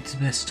Heavy Blades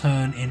this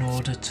turn in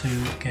order to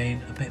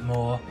gain a bit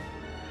more.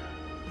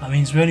 That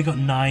means we only got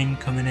 9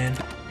 coming in.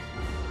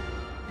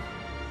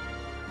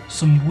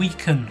 Some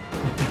Weaken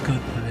would be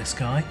good for this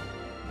guy.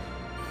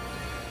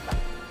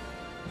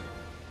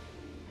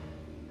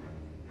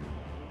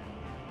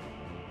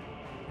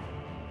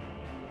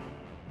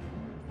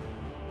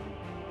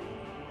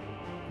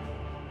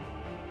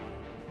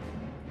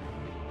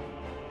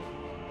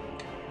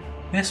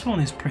 This one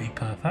is pretty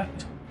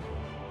perfect.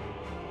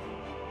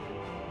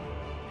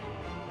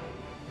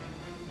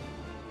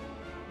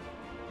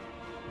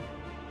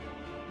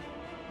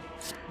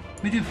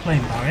 We do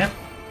Flame Barrier.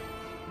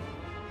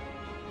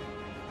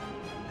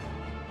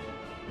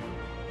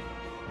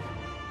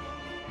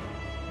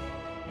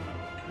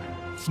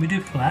 We do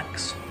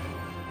Flex.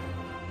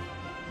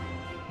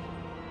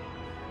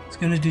 It's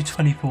going to do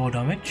 24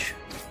 damage.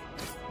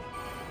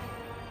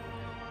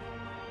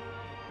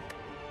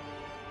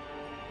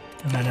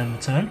 And then end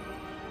the turn.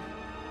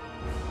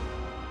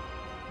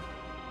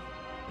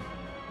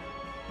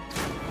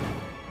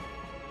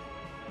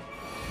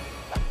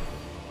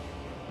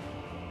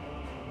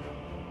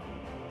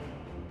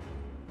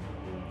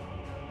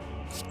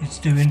 Let's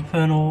do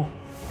Infernal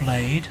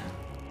Blade.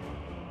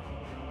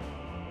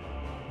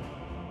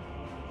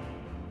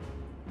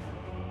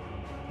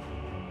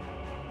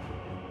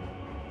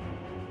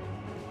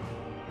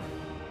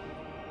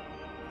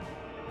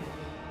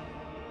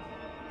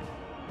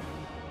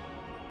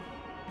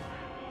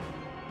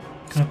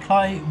 Can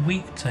apply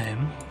weak to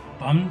him,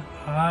 but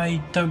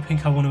I don't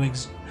think I want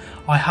to.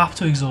 I have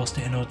to exhaust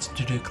it in order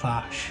to do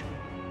Clash.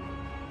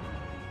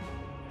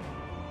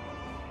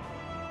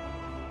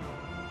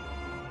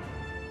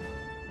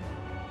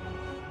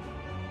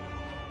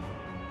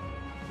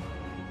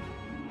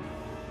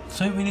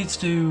 So we need to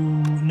do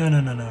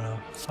no.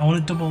 I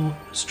want to double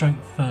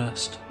strength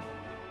first.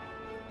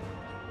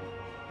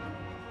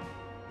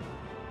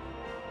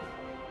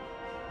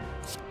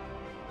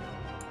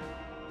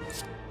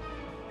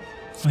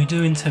 We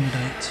do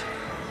Intimidate.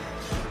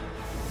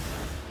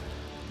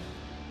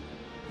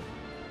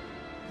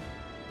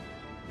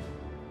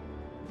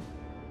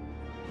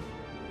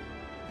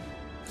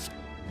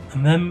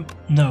 And then,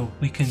 no,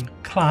 we can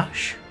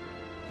Clash.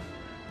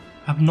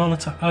 Have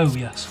non-attack. Oh,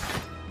 yes.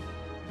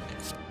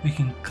 We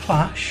can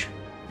Clash.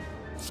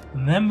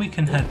 And then we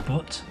can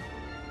Headbutt.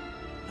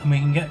 And we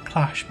can get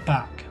Clash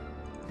back.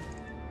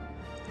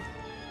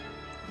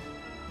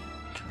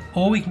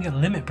 Or we can get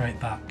Limit Break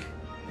back.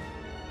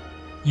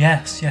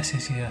 Yes.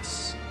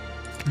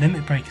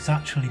 Limit Break is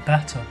actually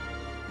better,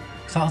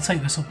 because that'll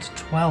take us up to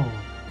 12.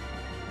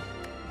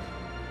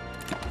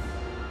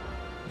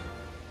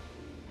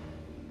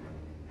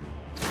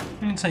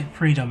 We can take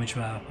 3 damage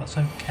there, that's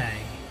okay.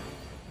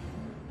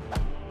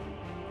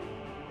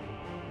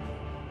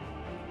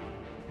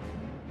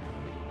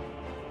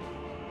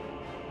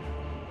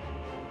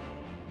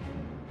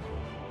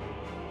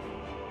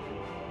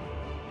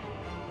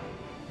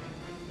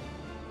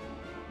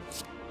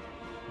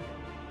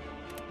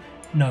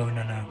 No.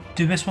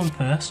 Do this one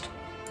first.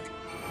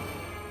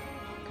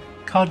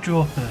 Card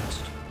draw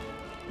first.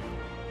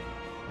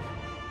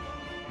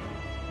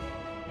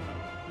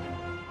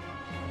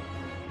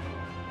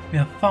 We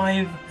have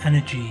 5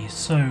 energy,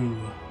 so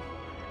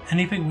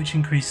anything which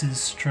increases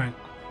strength.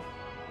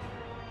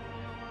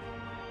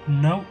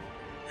 No.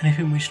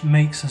 Anything which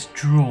makes us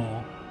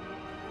draw.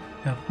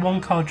 We have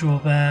 1 card draw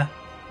there.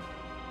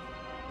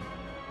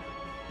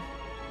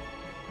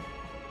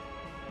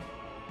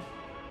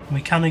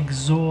 We can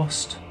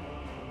exhaust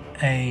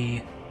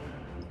a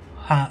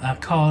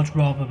card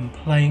rather than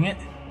playing it.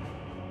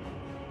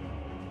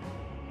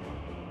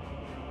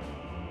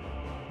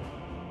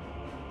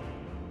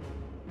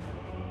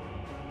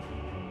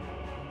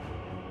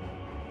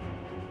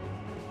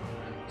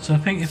 So I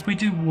think if we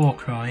do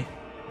Warcry,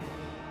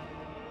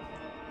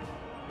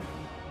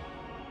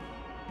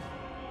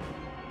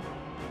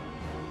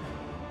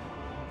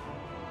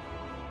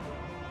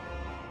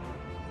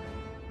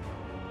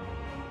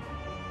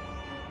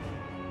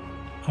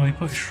 and we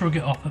put Shrug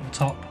It Off at the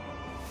top.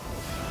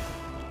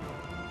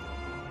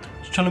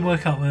 Just trying to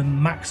work out the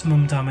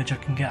maximum damage I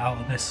can get out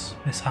of this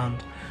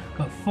hand.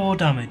 Got 4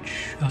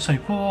 damage, oh sorry,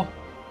 4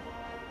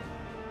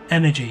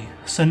 energy.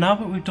 So now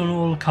that we've done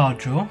all the card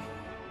draw,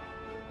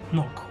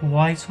 not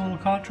quite all the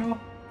card draw,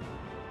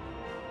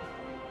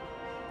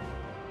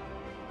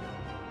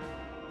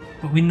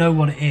 but we know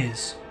what it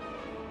is.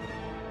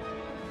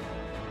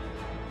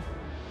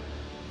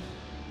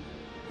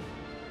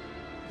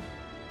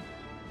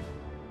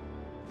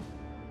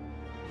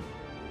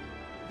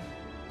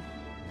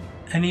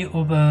 Any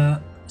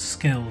other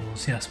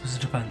skills? Yes, there's a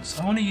defense.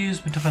 I want to use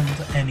the defense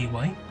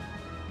anyway.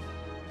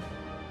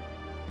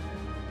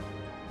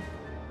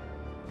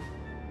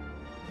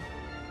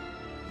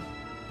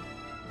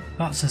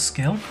 That's a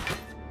skill. So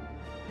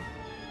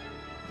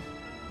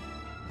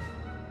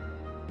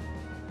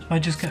if I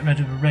just get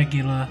rid of a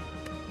regular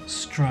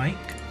strike,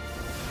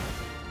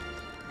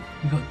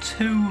 we've got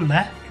 2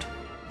 left,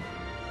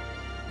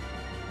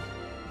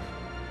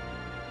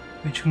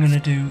 which I'm going to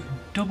do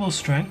double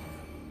strength.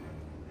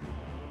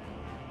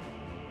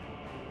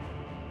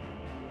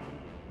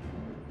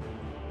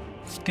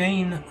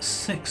 Gain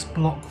 6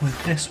 block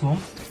with this one,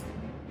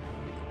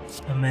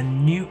 and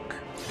then nuke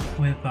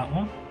with that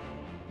one,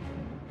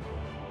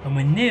 and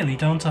we're nearly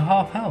down to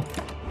half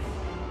health.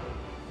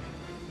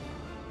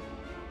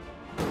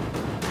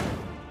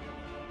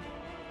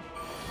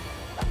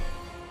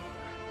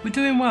 We're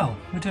doing well,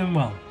 we're doing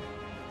well.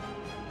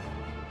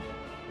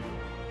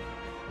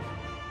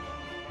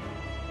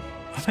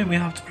 I think we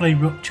have to play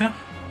Rupture.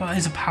 That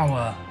is a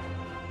power,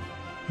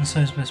 and so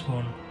is this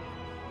one.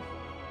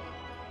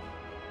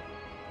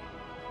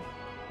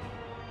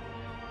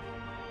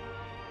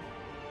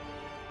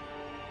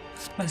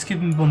 Let's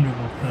give him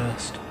vulnerable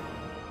first.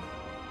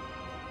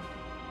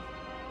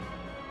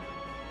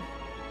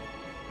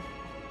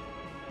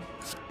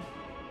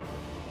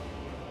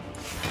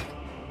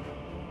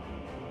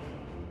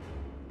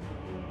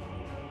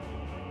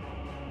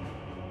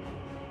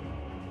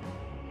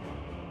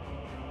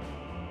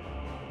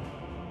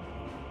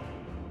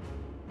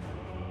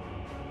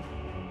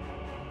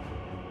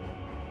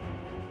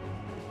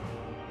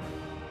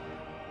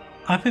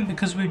 I think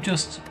because we've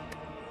just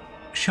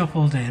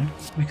shuffled in,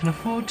 we can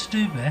afford to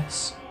do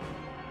this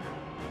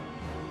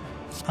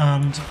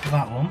and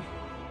that one.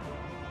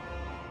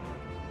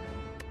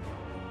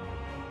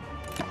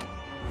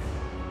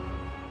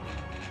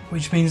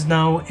 Which means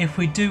now if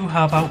we do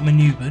have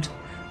outmaneuvered,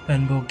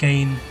 then we'll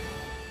gain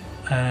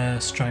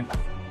strength.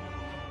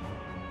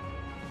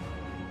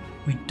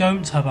 We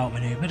don't have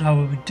outmaneuvered,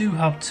 however we do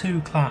have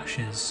 2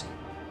 clashes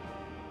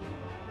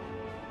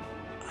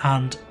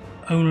and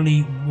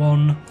only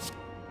 1.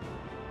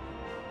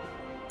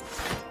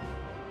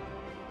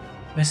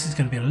 This is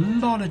going to be a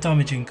lot of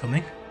damage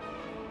incoming.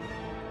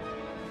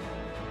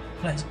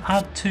 Let's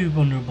add 2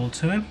 vulnerable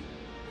to him.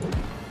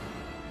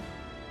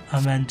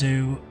 And then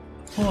do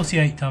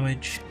 48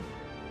 damage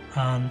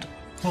and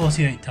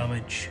 48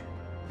 damage.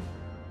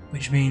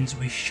 Which means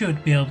we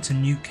should be able to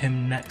nuke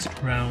him next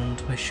round.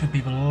 This should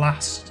be the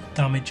last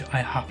damage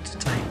I have to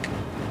take.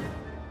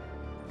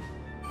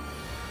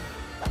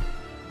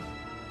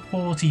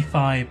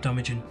 45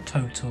 damage in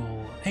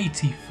total.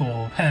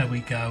 84, there we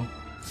go.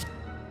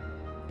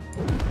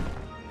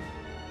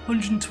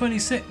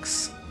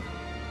 126.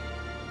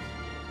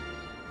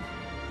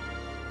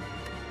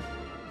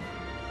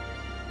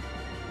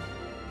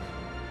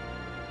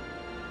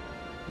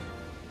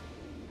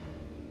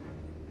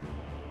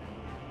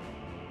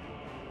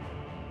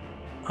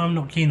 I'm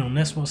not keen on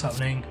this. What's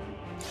happening?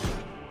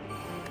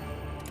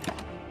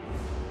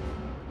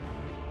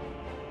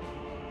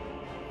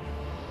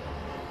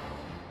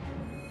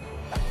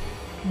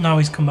 Now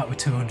he's come back with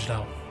 200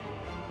 health.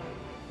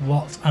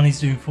 What? And he's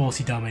doing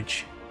 40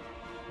 damage.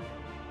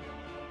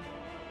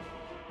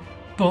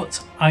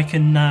 But I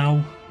can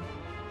now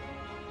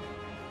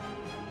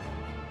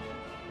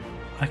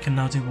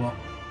do what?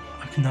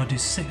 I can now do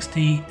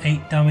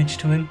 68 damage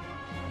to him.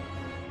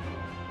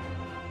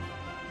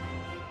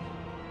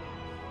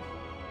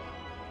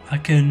 I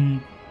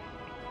can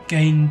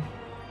gain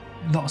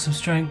lots of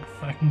strength.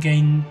 I can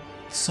gain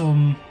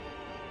some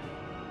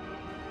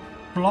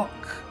block.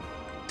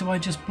 Do I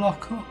just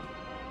block up?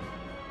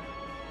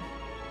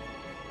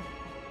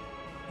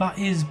 That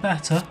is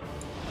better.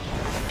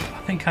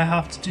 I think I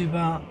have to do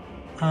that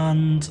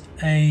and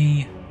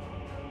a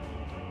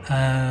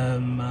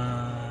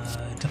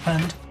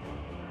defend.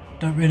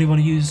 Don't really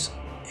want to use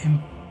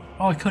him.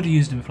 Oh, I could have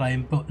used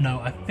Inflame, but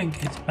no, I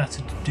think it's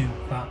better to do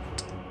that.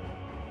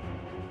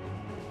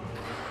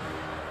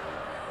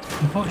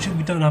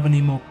 Unfortunately, we don't have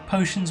any more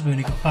potions. We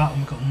only got that,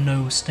 and we've got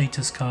no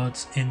status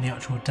cards in the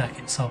actual deck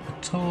itself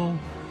at all.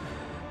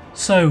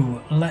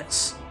 So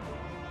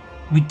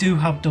we do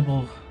have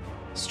double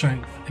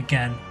strength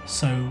again,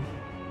 so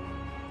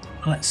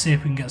let's see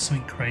if we can get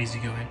something crazy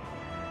going.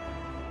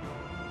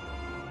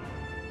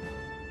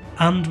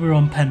 And we're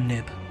on pen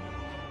nib.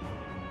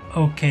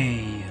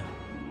 Okay.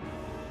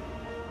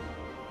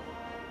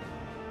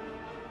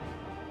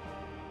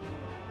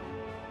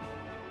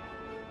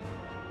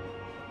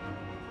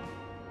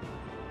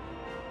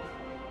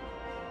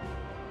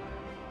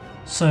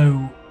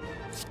 So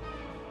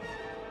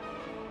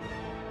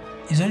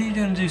he's only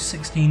going to do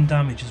 16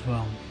 damage as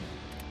well.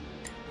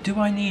 Do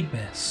I need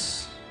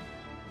this?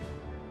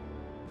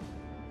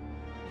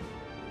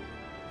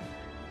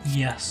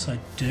 Yes, I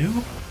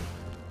do.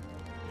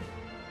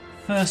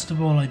 First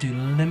of all, I do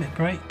Limit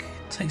Break.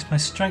 Takes my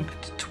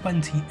strength to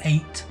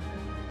 28.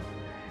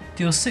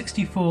 Deal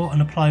 64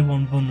 and apply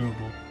 1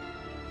 vulnerable.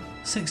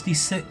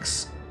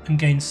 66 and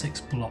gain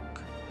 6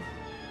 block.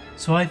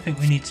 So I think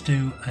we need to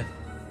do a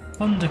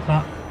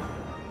Thunderclap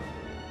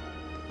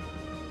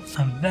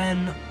and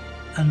then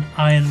an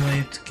Iron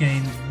Wave to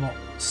gain what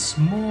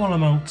small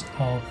amount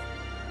of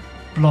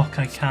block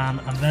I can,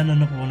 and then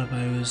another one of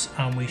those,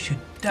 and we should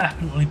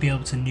definitely be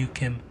able to nuke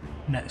him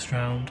next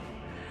round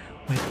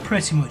with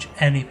pretty much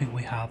anything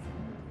we have.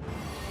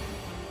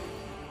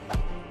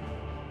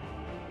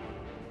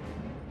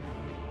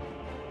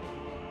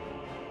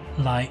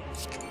 Like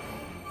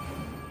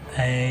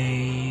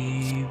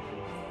a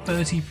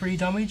 33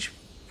 damage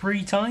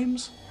 3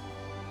 times.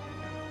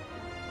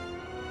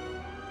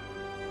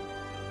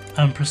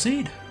 And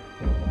proceed.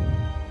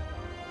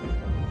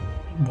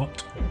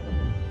 What?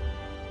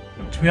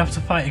 Do we have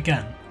to fight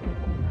again?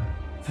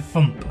 To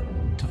thump,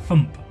 to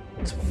thump,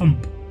 to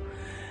thump.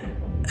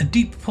 A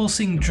deep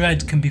pulsing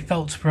dread can be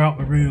felt throughout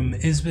the room.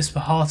 Is this the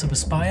heart of the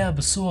spire,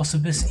 the source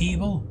of this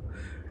evil?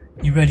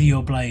 You ready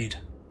your blade.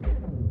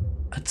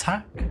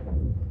 Attack?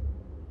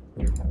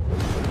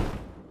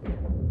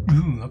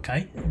 Ooh,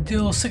 okay.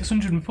 Deal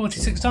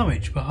 646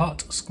 damage. The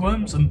heart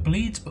squirms and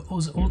bleeds, but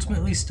is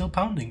ultimately still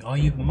pounding. Are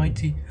your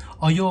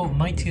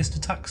mightiest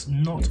attacks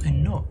not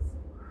enough?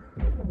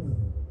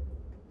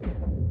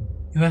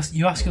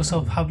 You ask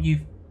yourself, have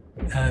you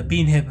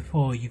been here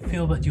before? You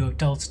feel that you have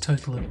dealt a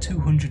total of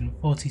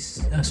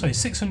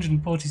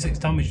 646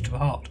 damage to the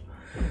heart.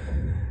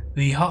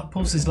 The heart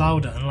pulses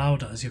louder and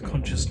louder as your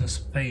consciousness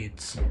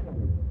fades.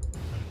 And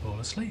fall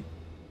asleep.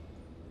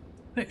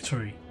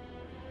 Victory.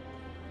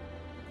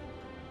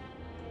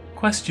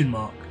 Question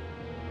mark.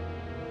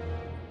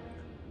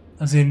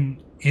 As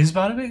in, is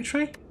that a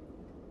victory?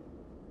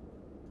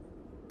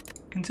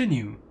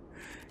 Continue.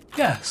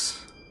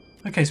 Yes.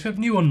 Okay, so we have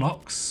new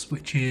unlocks,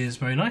 which is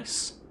very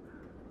nice.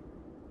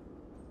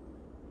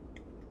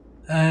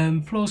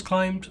 Floors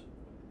climbed.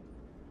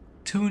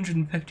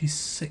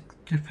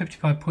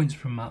 255 points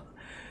from that.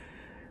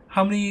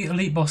 How many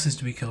elite bosses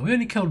do we kill? We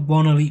only killed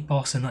 1 elite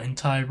boss in that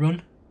entire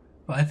run,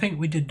 but I think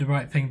we did the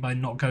right thing by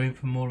not going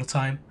for them all the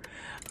time.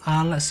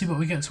 And let's see what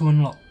we get to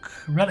unlock.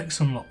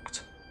 Relics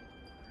unlocked.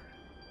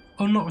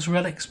 Unlocked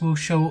relics will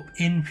show up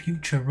in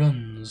future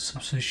runs.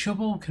 So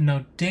Shovel can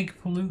now dig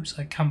for loot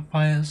at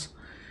campfires.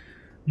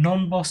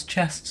 Non-boss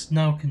chests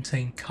now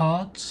contain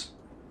cards.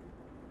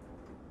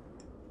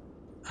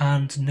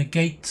 And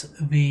negate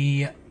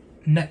the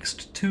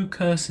next 2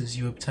 curses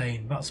you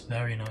obtain. That's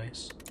very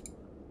nice.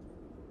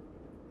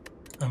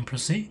 And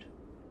proceed.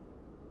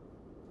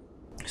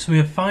 So we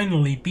have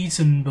finally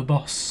beaten the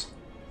boss.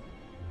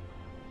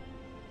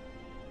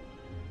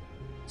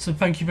 So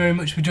thank you very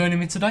much for joining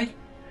me today.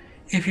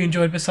 If you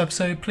enjoyed this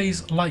episode,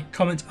 please like,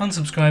 comment and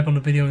subscribe on the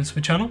video and to the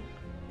channel.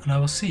 And I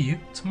will see you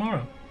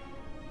tomorrow.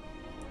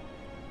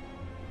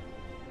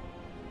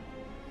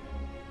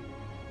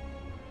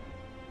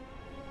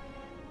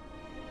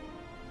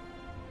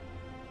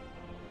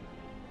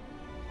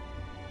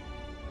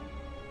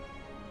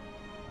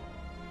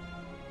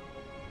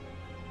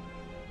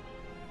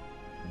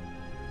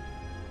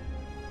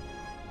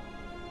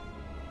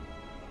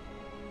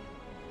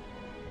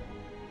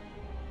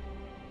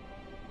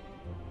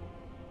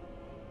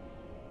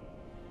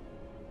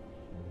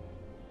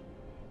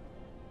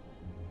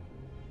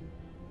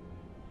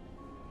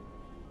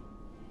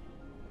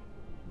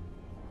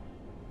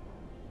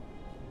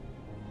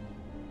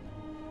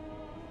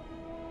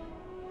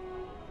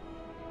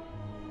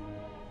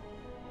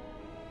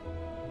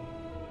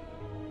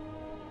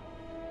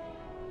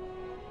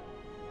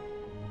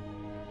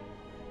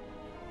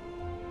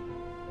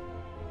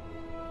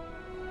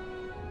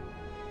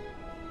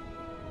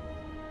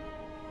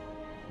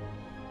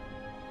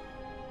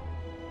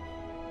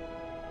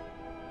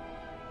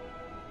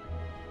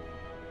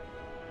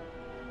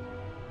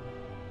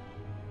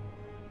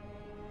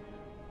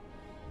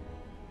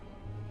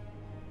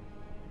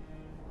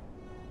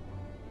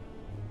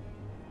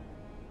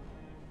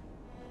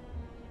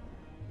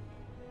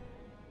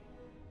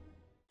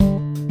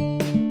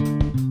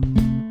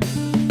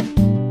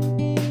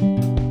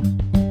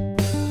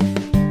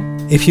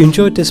 If you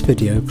enjoyed this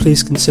video,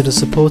 please consider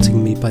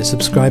supporting me by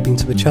subscribing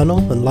to the channel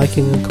and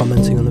liking and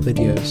commenting on the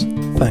videos.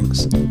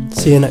 Thanks.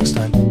 See you next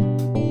time.